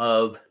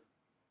of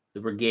the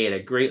brigade. I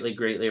greatly,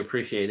 greatly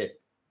appreciate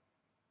it.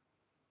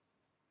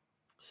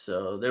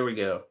 So there we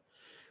go.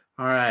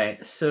 All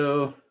right.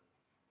 So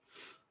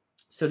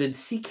did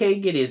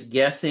CK get his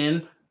guess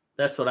in?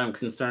 That's what I'm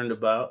concerned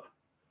about.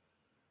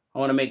 I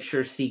want to make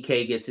sure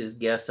CK gets his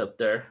guess up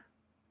there.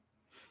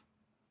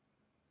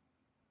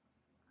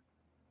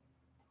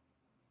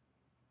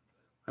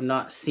 I'm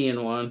not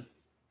seeing one.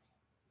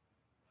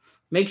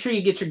 Make sure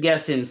you get your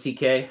guess in,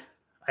 CK.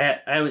 I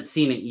haven't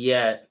seen it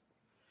yet.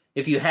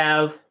 If you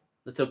have,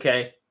 that's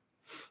okay.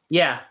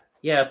 Yeah,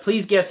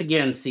 please guess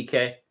again,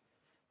 CK.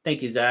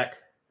 Thank you, Zach.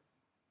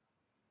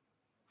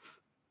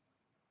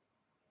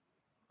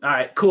 All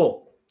right,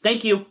 cool.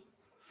 Thank you.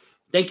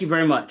 Thank you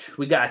very much.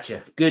 We got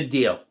you. Good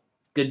deal.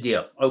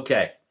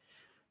 Okay,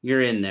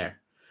 you're in there.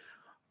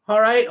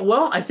 All right,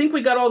 well, I think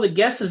we got all the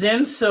guesses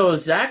in. So,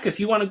 Zach, if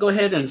you want to go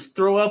ahead and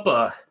throw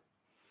up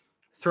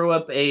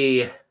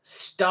a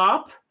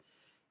stop,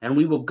 and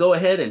we will go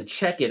ahead and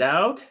check it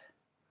out.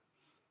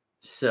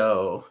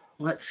 So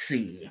let's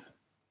see.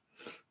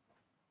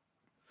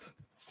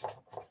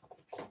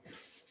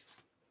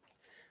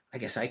 I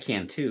guess I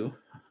can too.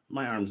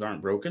 My arms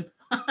aren't broken.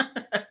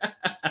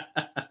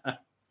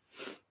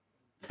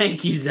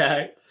 Thank you,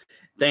 Zach.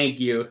 Thank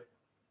you.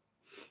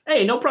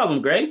 Hey, no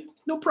problem, Greg.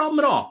 No problem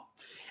at all.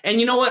 And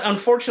you know what?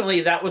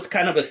 Unfortunately, that was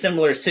kind of a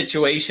similar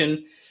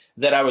situation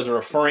that I was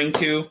referring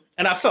to.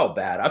 And I felt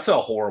bad. I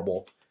felt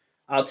horrible.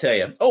 I'll tell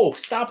you. Oh,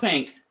 stop,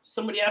 Hank.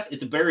 Somebody asked.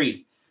 It's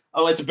buried.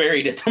 Oh, it's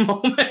buried at the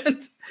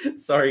moment.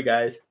 Sorry,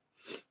 guys.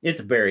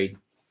 It's buried.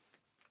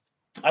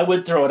 I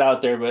would throw it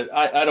out there, but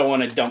I don't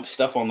want to dump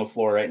stuff on the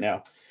floor right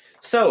now.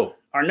 So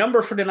our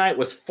number for tonight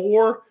was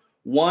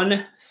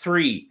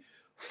 413.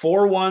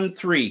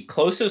 413.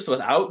 Closest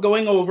without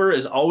going over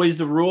is always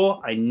the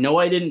rule. I know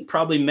I didn't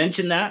probably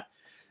mention that.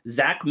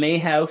 Zach may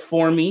have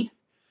for me,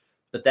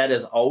 but that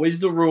is always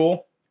the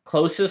rule.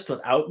 Closest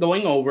without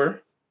going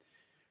over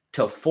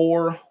to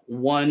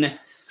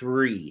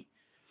 413.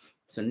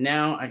 So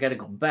now I got to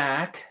go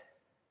back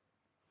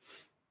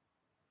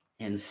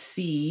and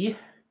see,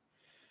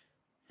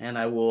 and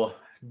I will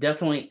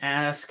definitely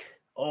ask.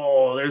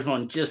 Oh, there's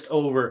one just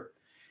over.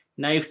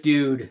 Knife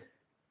Dude.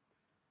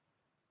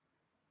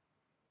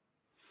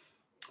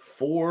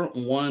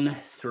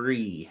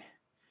 413.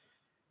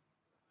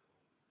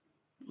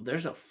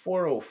 There's a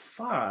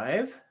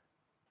 405.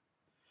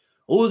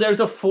 Oh, there's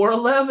a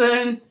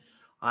 411.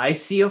 I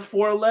see a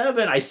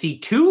 411. I see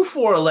two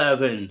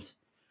 411s.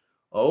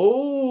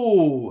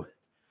 Oh.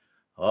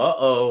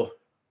 Uh-oh.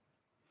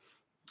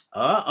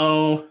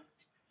 Uh-oh.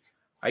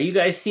 Are you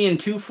guys seeing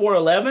two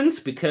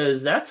 411s?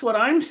 Because that's what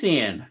I'm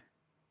seeing.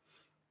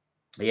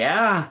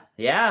 Yeah,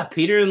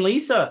 Peter and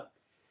Lisa.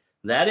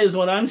 That is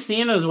what I'm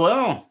seeing as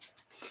well.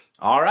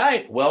 All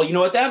right. Well, you know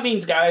what that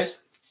means, guys.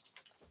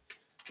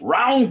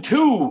 Round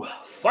 2,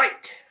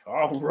 fight.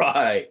 All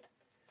right.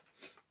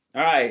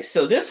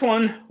 So this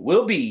one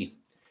will be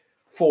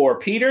for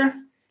Peter,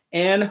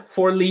 and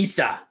for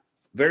Lisa.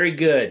 Very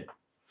good.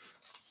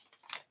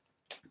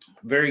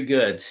 Very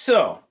good.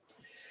 So,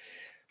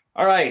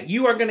 all right,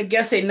 you are going to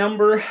guess a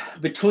number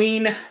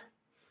between,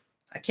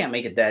 I can't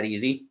make it that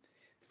easy,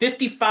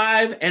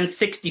 55 and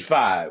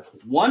 65.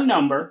 One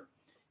number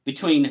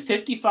between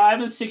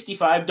 55 and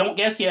 65. Don't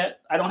guess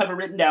yet. I don't have it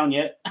written down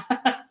yet.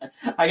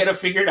 I got to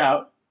figure it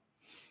out.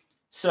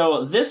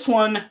 So this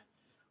one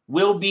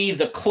will be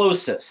the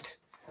closest.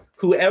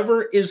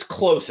 Whoever is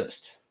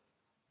closest.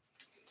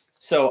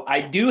 So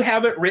I do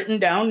have it written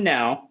down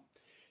now.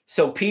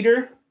 So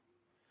Peter,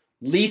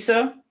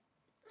 Lisa,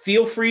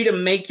 feel free to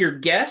make your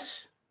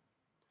guess.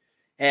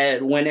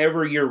 And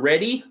whenever you're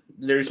ready,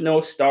 there's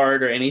no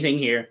start or anything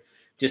here.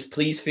 Just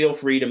please feel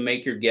free to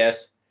make your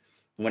guess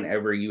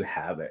whenever you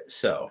have it.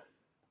 So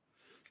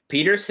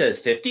Peter says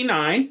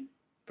 59.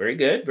 Very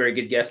good. Very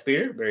good guess,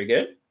 Peter. Very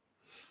good.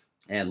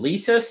 And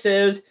Lisa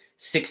says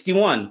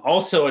 61.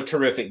 Also a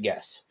terrific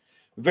guess.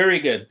 Very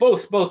good.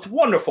 Both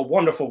wonderful,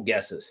 wonderful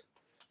guesses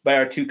by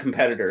our two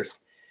competitors.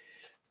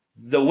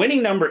 The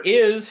winning number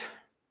is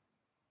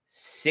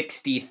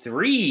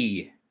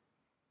 63.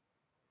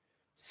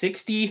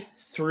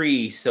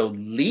 63. So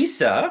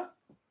Lisa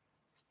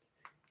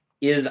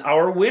is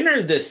our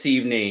winner this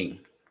evening.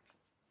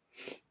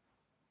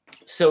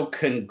 So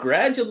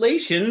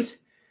congratulations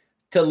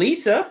to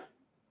Lisa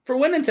for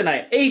winning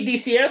tonight. Hey,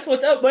 DCS,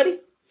 what's up, buddy?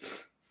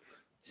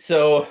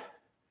 So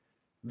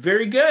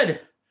very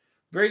good.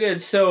 Very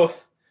good. So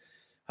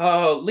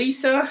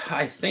Lisa,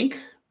 I think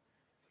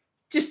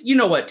just, you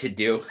know what to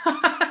do.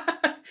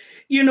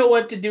 You know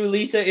what to do,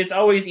 Lisa. It's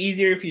always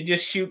easier if you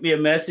just shoot me a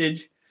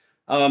message.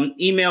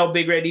 Email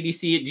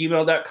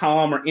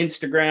BigRedEDC@gmail.com or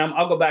Instagram.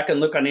 I'll go back and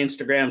look on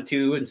Instagram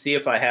too and see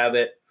if I have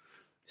it.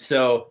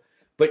 So,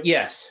 but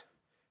yes,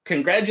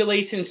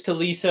 congratulations to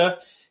Lisa.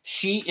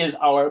 She is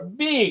our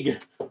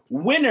big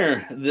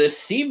winner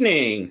this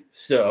evening.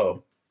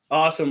 So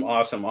awesome,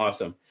 awesome,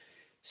 awesome.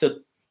 So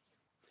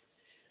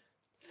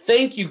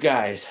thank you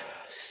guys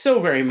so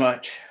very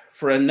much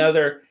for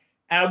another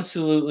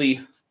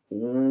absolutely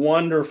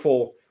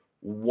wonderful,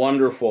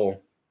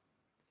 wonderful.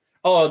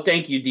 Oh,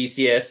 thank you,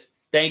 DCS.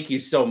 Thank you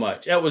so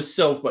much. That was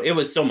so fun. It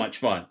was so much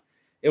fun.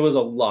 It was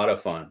a lot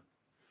of fun.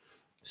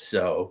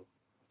 So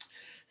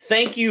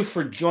thank you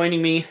for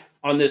joining me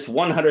on this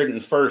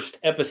 101st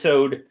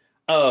episode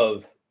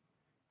of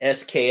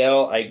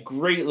SKL. I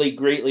greatly,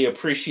 greatly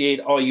appreciate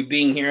all you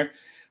being here.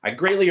 I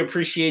greatly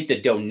appreciate the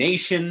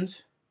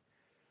donations,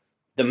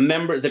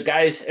 the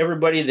guys,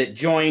 everybody that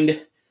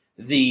joined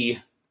the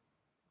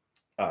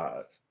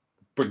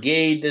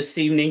brigade this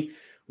evening.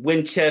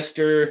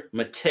 Winchester,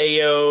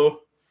 Mateo,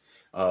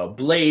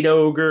 Blade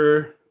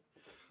Ogre.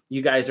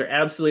 You guys are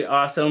absolutely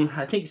awesome.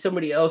 I think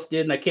somebody else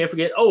did, and I can't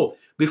forget. Oh,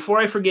 before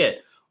I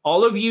forget,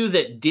 all of you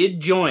that did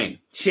join,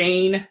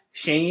 Shane,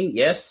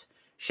 yes,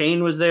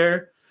 Shane was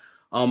there.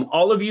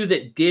 All of you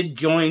that did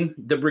join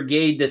the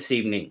brigade this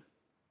evening,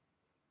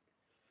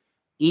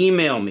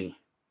 email me,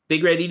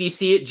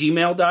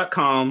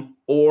 BigRedEDC@gmail.com,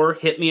 or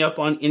hit me up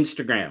on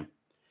Instagram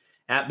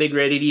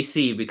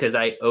 @BigRedEDC, because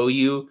I owe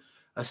you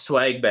a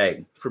swag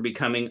bag for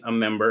becoming a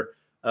member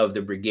of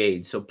the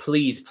brigade. So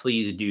please,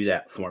 please do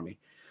that for me.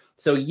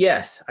 So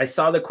yes, I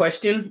saw the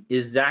question,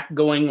 is Zach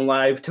going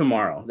live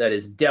tomorrow? That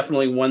is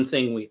definitely one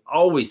thing we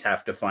always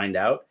have to find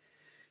out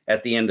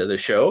at the end of the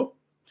show,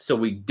 so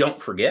we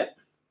don't forget.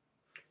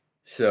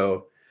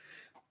 So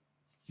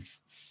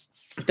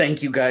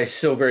thank you guys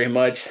so very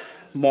much.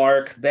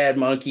 Mark, Bad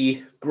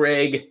Monkey,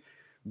 Greg,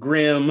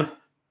 Grim,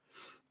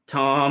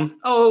 Tom.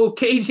 Oh,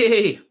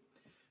 KJ,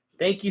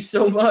 thank you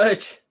so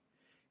much.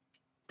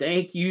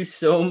 Thank you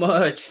so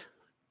much.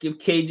 Give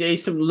KJ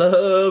some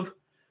love.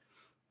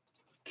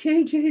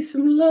 KJ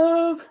some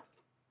love.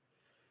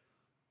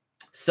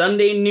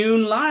 Sunday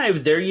noon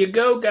live. There you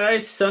go,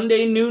 guys.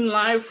 Sunday noon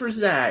live for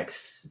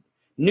Zach's.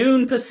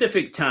 Noon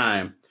Pacific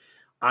time.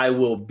 I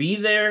will be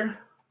there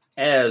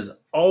as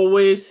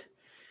always.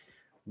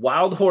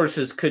 Wild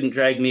horses couldn't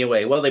drag me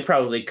away. Well, they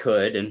probably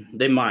could, and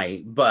they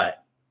might,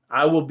 but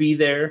I will be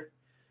there,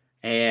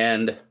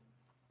 and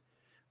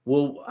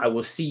I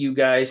will see you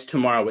guys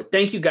tomorrow. But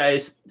thank you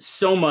guys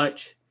so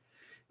much.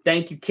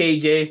 Thank you,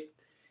 KJ.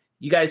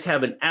 You guys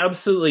have an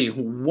absolutely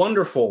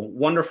wonderful,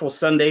 wonderful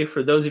Sunday.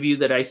 For those of you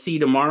that I see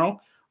tomorrow,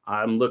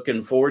 I'm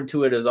looking forward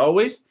to it as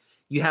always.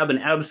 You have an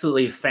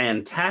absolutely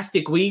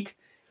fantastic week,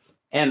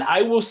 and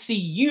I will see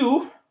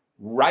you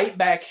right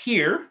back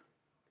here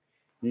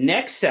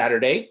next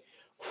Saturday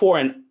for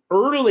an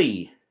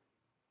early.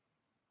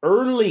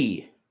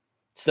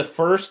 It's the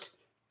first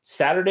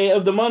Saturday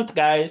of the month,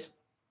 guys.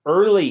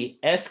 Early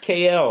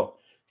SKL,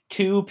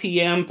 2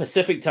 p.m.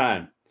 Pacific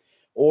time,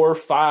 or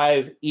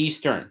 5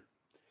 Eastern,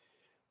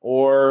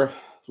 or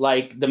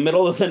like the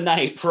middle of the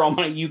night for all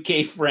my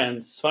UK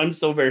friends. So I'm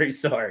so very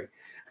sorry.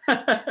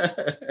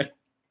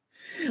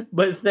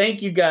 But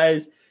thank you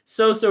guys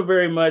so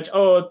very much.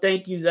 Oh,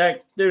 thank you,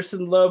 Zach. There's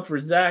some love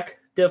for Zach.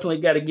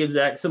 Definitely got to give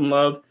Zach some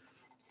love.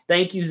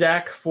 Thank you,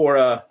 Zach,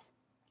 for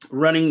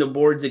running the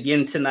boards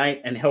again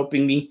tonight and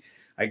helping me.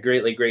 I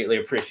greatly, greatly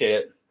appreciate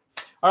it.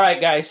 All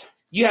right, guys,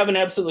 you have an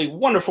absolutely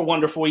wonderful,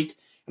 wonderful week,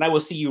 and I will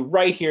see you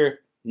right here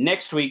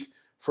next week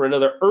for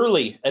another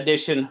early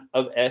edition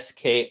of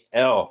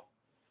SKL.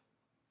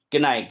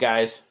 Good night,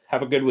 guys.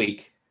 Have a good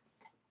week.